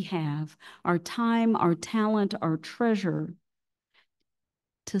what we have, our time, our talent, our treasure,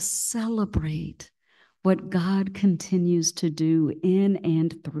 to celebrate what God continues to do in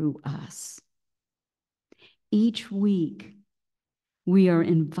and through us. Each week, we are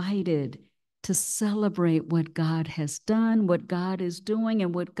invited to celebrate what God has done, what God is doing,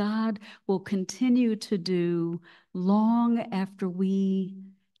 and what God will continue to do long after we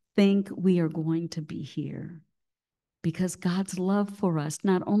think we are going to be here. Because God's love for us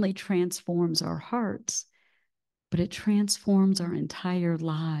not only transforms our hearts, but it transforms our entire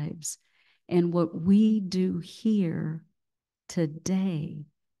lives. And what we do here today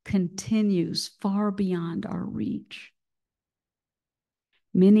continues far beyond our reach.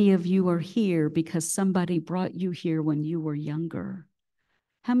 Many of you are here because somebody brought you here when you were younger.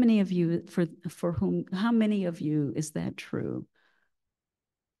 How many of you, how many of you is that true?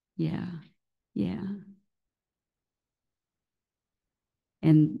 Yeah, yeah.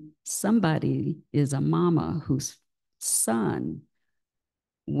 And somebody is a mama whose son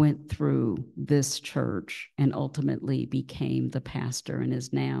went through this church and ultimately became the pastor and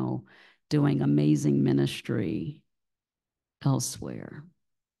is now doing amazing ministry elsewhere.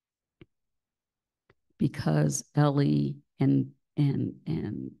 Because Ellie and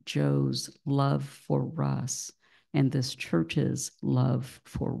Joe's love for Russ and this church's love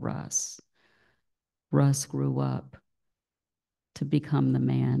for Russ, Russ grew up to become the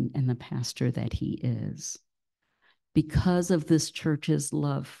man and the pastor that he is. Because of this church's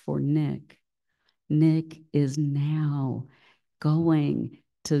love for Nick, Nick is now going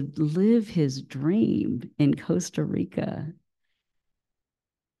to live his dream in Costa Rica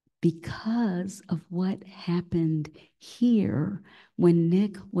because of what happened here when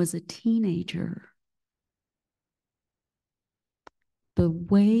Nick was a teenager. The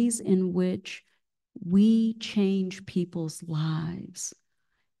ways in which we change people's lives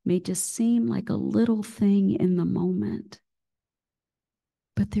may just seem like a little thing in the moment,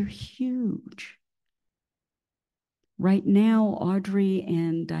 but they're huge. Right now, Audrey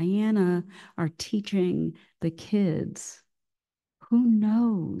and Diana are teaching the kids. Who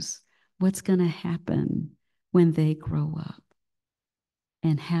knows what's going to happen when they grow up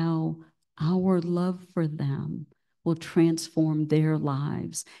and how our love for them will transform their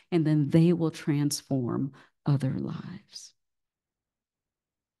lives, and then they will transform other lives.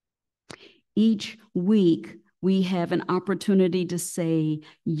 Each week, we have an opportunity to say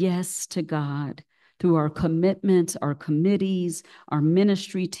yes to God through our commitments, our committees, our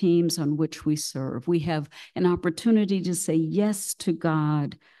ministry teams on which we serve. We have an opportunity to say yes to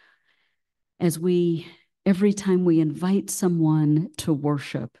God as every time we invite someone to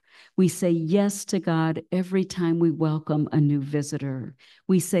worship. We say yes to God every time we welcome a new visitor.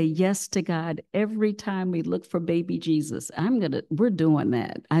 We say yes to God every time we look for baby Jesus. We're doing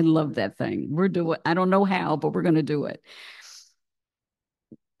that. I love that thing. I don't know how, but we're going to do it.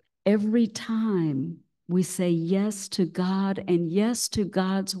 Every time we say yes to God and yes to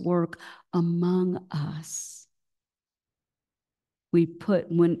God's work among us.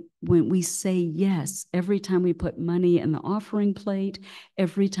 When we say yes, every time we put money in the offering plate,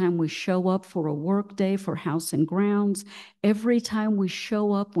 every time we show up for a work day for House and Grounds, every time we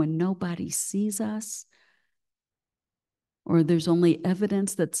show up when nobody sees us, or there's only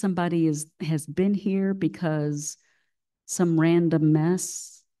evidence that somebody has been here because some random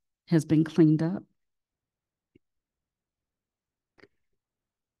mess has been cleaned up.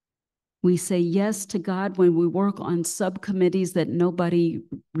 We say yes to God when we work on subcommittees that nobody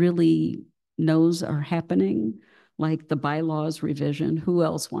really knows are happening, like the bylaws revision. Who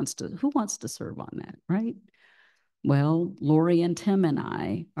wants to serve on that, right? Well, Lori and Tim and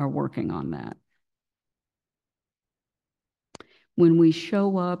I are working on that. When we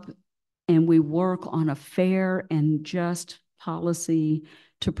show up and we work on a fair and just policy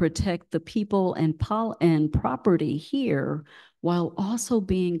to protect the people and property here, while also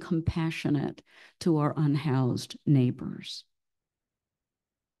being compassionate to our unhoused neighbors.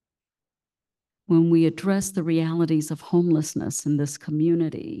 When we address the realities of homelessness in this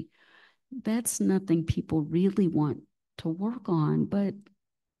community, that's nothing people really want to work on, but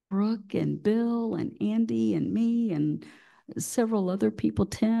Brooke and Bill and Andy and me and several other people,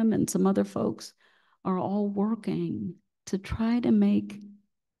 Tim and some other folks, are all working to try to make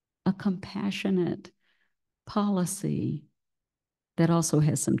a compassionate policy that also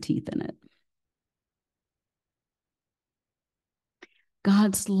has some teeth in it.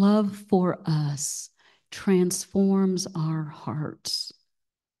 God's love for us transforms our hearts,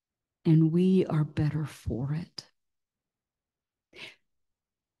 and we are better for it.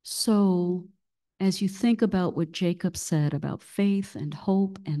 So, as you think about what Jacob said about faith and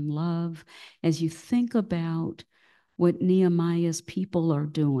hope and love, as you think about what Nehemiah's people are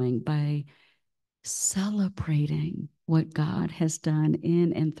doing by celebrating what God has done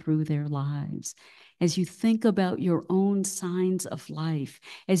in and through their lives, as you think about your own signs of life,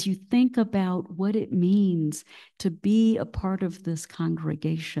 as you think about what it means to be a part of this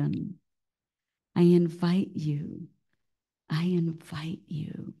congregation, I invite you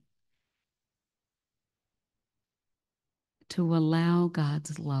to allow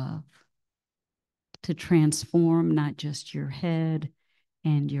God's love to transform not just your head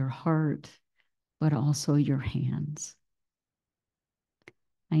and your heart, but also your hands.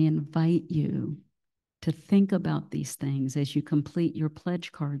 I invite you to think about these things as you complete your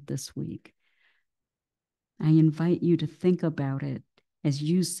pledge card this week. I invite you to think about it as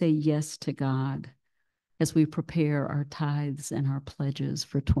you say yes to God as we prepare our tithes and our pledges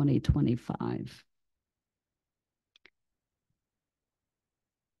for 2025.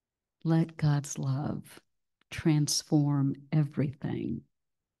 Let God's love transform everything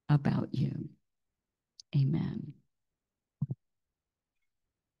about you. Amen.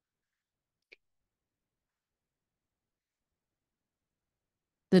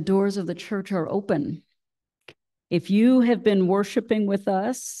 The doors of the church are open. If you have been worshiping with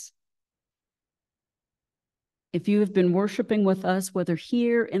us, whether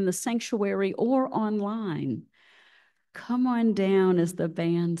here in the sanctuary or online, come on down as the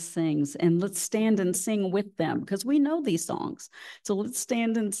band sings, and let's stand and sing with them, because we know these songs. So let's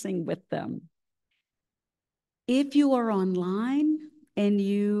stand and sing with them. If you are online and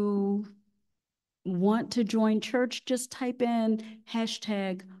you want to join church, just type in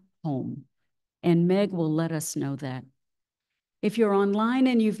 #home, and Meg will let us know that. If you're online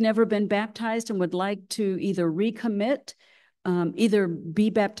and you've never been baptized and would like to either recommit, either be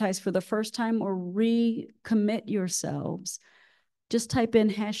baptized for the first time or recommit yourselves, just type in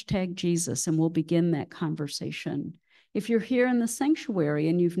 #Jesus and we'll begin that conversation. If you're here in the sanctuary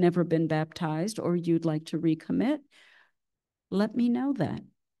and you've never been baptized or you'd like to recommit, let me know that.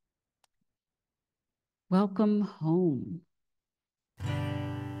 Welcome home.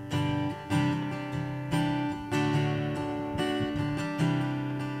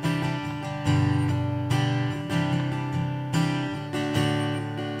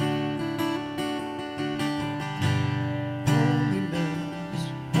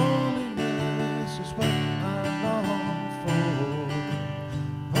 Holiness is what I long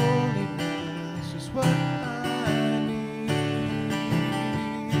for. Holiness is what I need.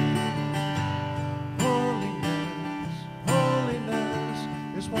 Holiness,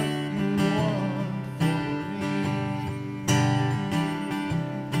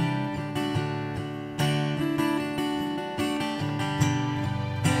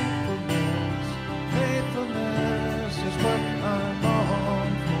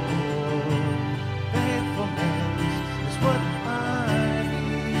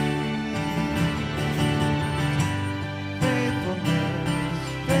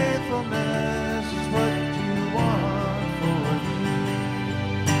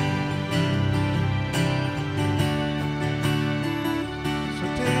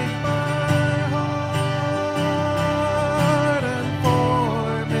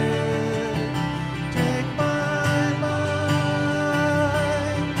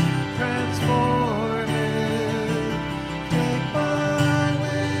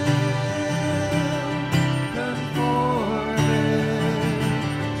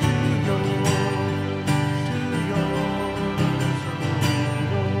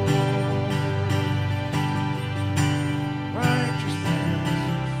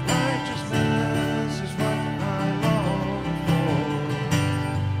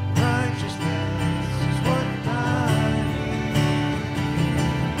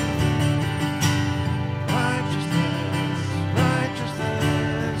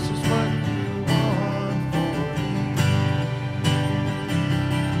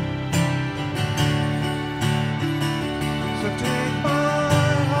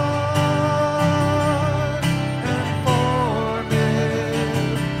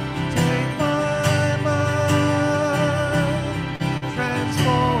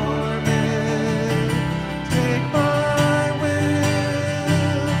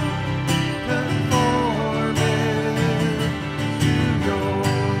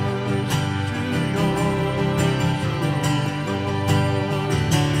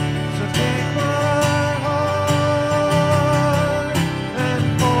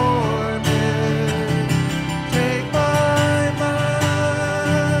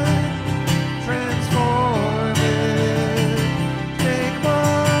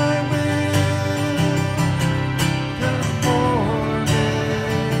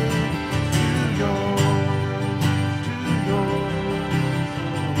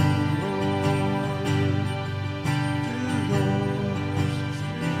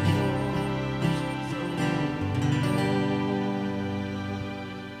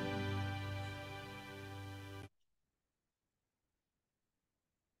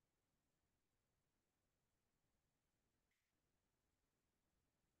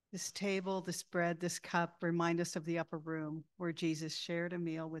 This table, this bread, this cup remind us of the upper room where Jesus shared a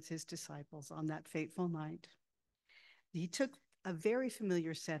meal with his disciples on that fateful night. He took a very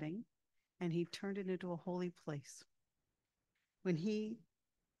familiar setting and he turned it into a holy place. When he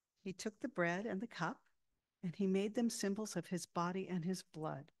took the bread and the cup and he made them symbols of his body and his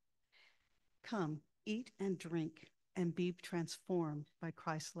blood. Come, eat and drink and be transformed by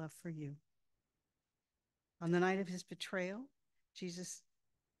Christ's love for you. On the night of his betrayal, Jesus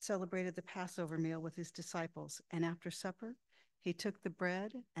celebrated the Passover meal with his disciples, and after supper, he took the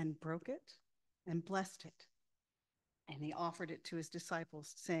bread and broke it and blessed it. And he offered it to his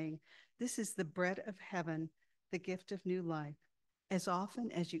disciples, saying, "This is the bread of heaven, the gift of new life. As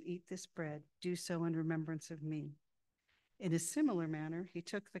often as you eat this bread, do so in remembrance of me." In a similar manner, he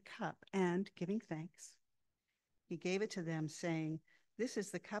took the cup and, giving thanks, he gave it to them, saying, "This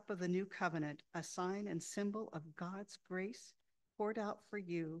is the cup of the new covenant, a sign and symbol of God's grace poured out for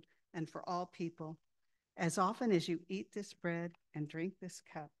you and for all people. As often as you eat this bread and drink this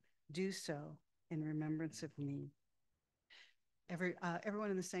cup, do so in remembrance of me."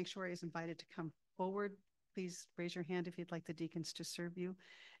 Everyone in the sanctuary is invited to come forward. Please raise your hand if you'd like the deacons to serve you.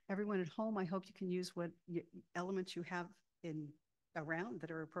 Everyone at home, I hope you can use what elements you have around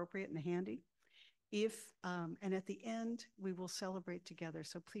that are appropriate and handy. And at the end, we will celebrate together.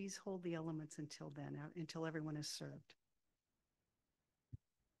 So please hold the elements until then, until everyone is served.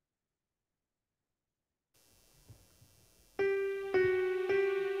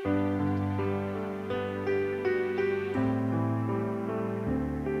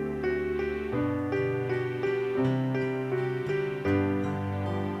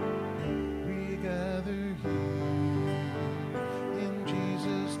 We gather here in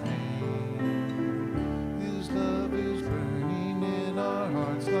Jesus' name. His love is burning in our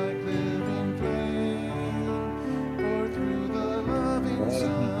hearts like living flame. For through the loving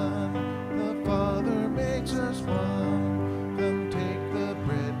Son, the Father makes us one. Come take the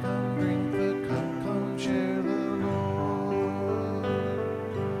bread, come drink the cup, come share the Lord.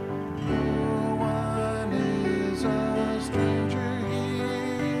 No one is a stranger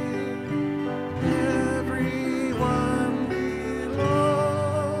here. Everyone belongs.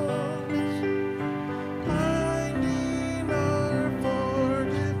 Finding our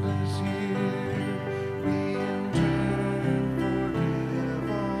forgiveness here, we in turn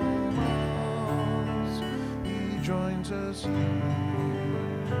forgive all wrongs. He joins us here.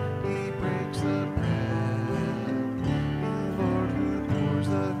 He breaks the bread. The Lord who pours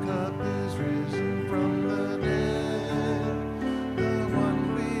the cup is risen from the dead. The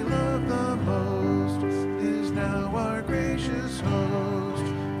one we love the most is now our gracious host.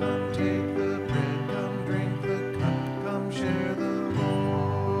 Come take the bread, come drink the cup, come share the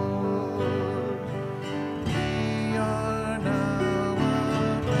Lord. We are now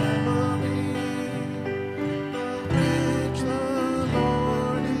a family, of which the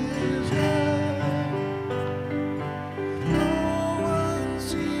Lord is head. No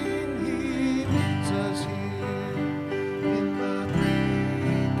unseen, he meets us here in the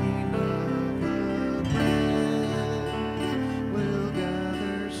breaking of the bread. We'll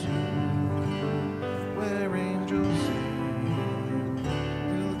gather soon where angels sing.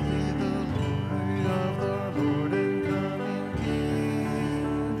 We'll plead the glory of the Lord and coming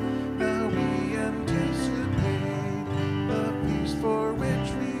King. Now we anticipate the feast for which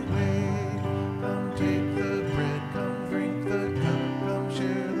we wait. Come take the bread, come drink the cup, come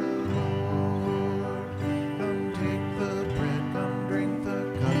share the Lord. Come take the bread, come drink the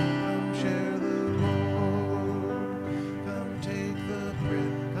cup, come share the Lord. Come take the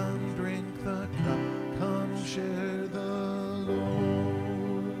bread, come drink the cup, come share the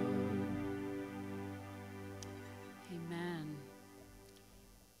Lord. Amen.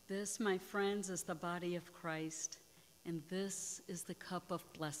 This, my friends, is the body of Christ, and this is the cup of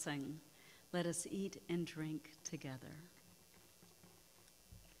blessing. Let us eat and drink together.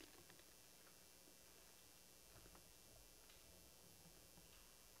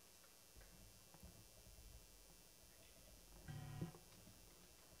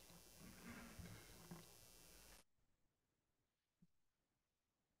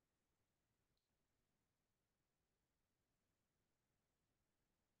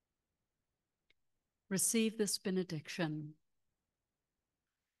 Receive this benediction.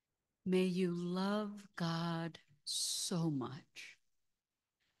 May you love God so much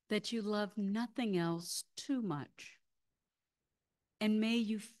that you love nothing else too much. And may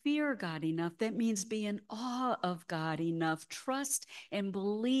you fear God enough, that means be in awe of God enough, trust and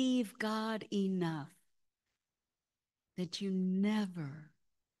believe God enough that you never,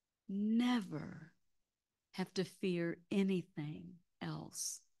 never have to fear anything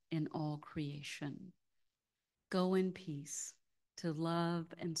else in all creation. Go in peace to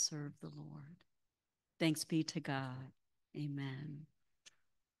love and serve the Lord. Thanks be to God. Amen.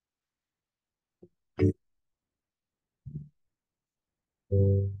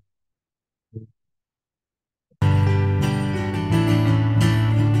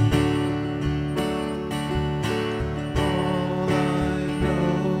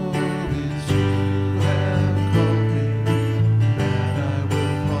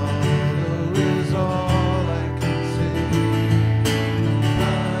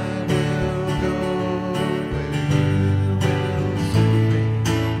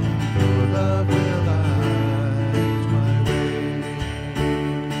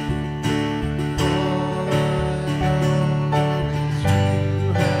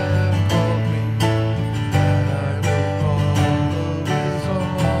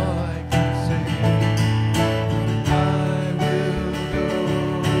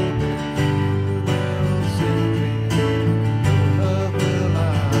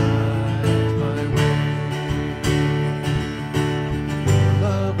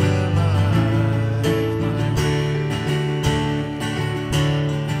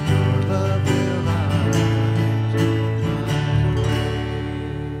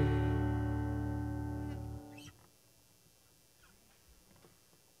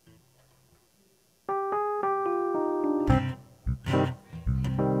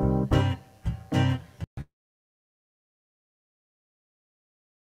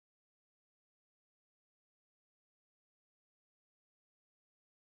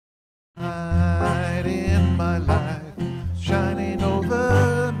 Light in my life, shining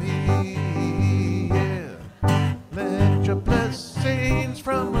over me, yeah. Let your blessings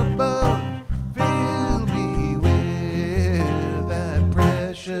from above fill me with that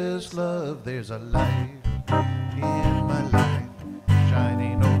precious love. There's a light in my life,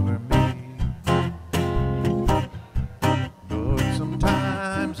 shining over me. Lord,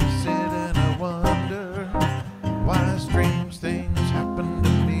 sometimes I sit and I wonder why strange things happen to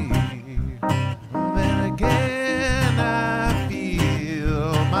me. Then again I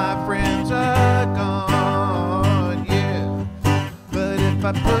feel my friends are gone, yeah. But if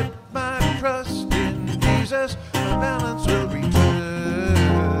I put my trust in Jesus, the balance will return.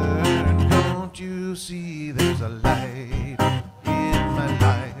 Don't you see there's a light in my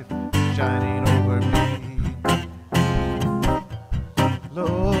life shining over me?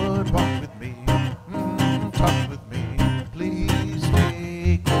 Lord, walk with me, talk with me. Please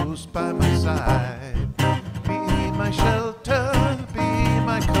stay close by my side. Be my shelter, be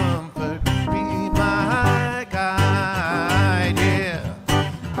my comfort, be my guide, yeah.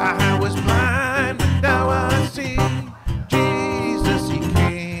 I was blind, but now I see. Jesus, he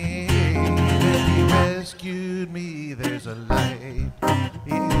came and he rescued me. There's a light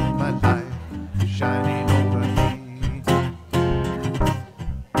in my life shining over me.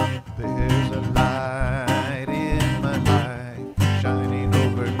 There's a light in my life shining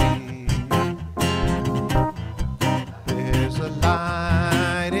over me. There's a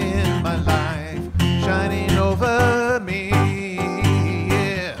light in my life shining over me,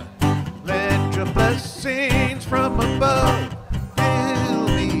 yeah. Let your blessings from above fill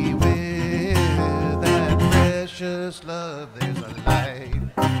me with that precious love. There's a light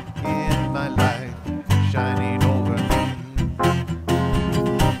in my life shining over me.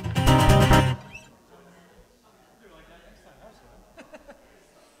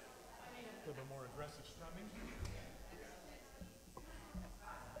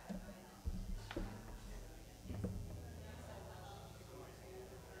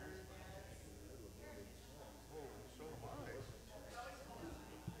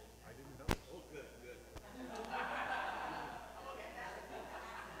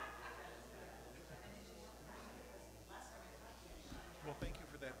 Well, thank you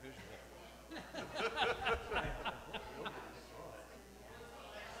for that visual.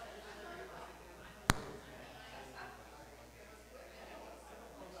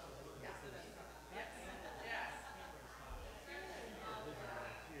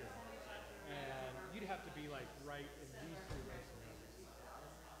 And you'd have to be like right in these two racing numbers.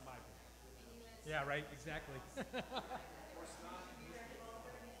 My opinion. Yeah, right, exactly.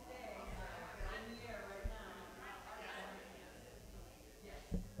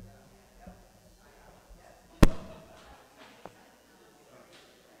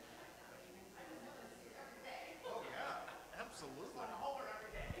 Oh, yeah, absolutely.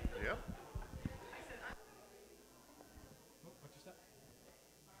 Yep. What's your step?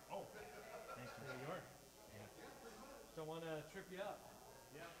 Oh, thank you. There you are. Don't want to trip you up.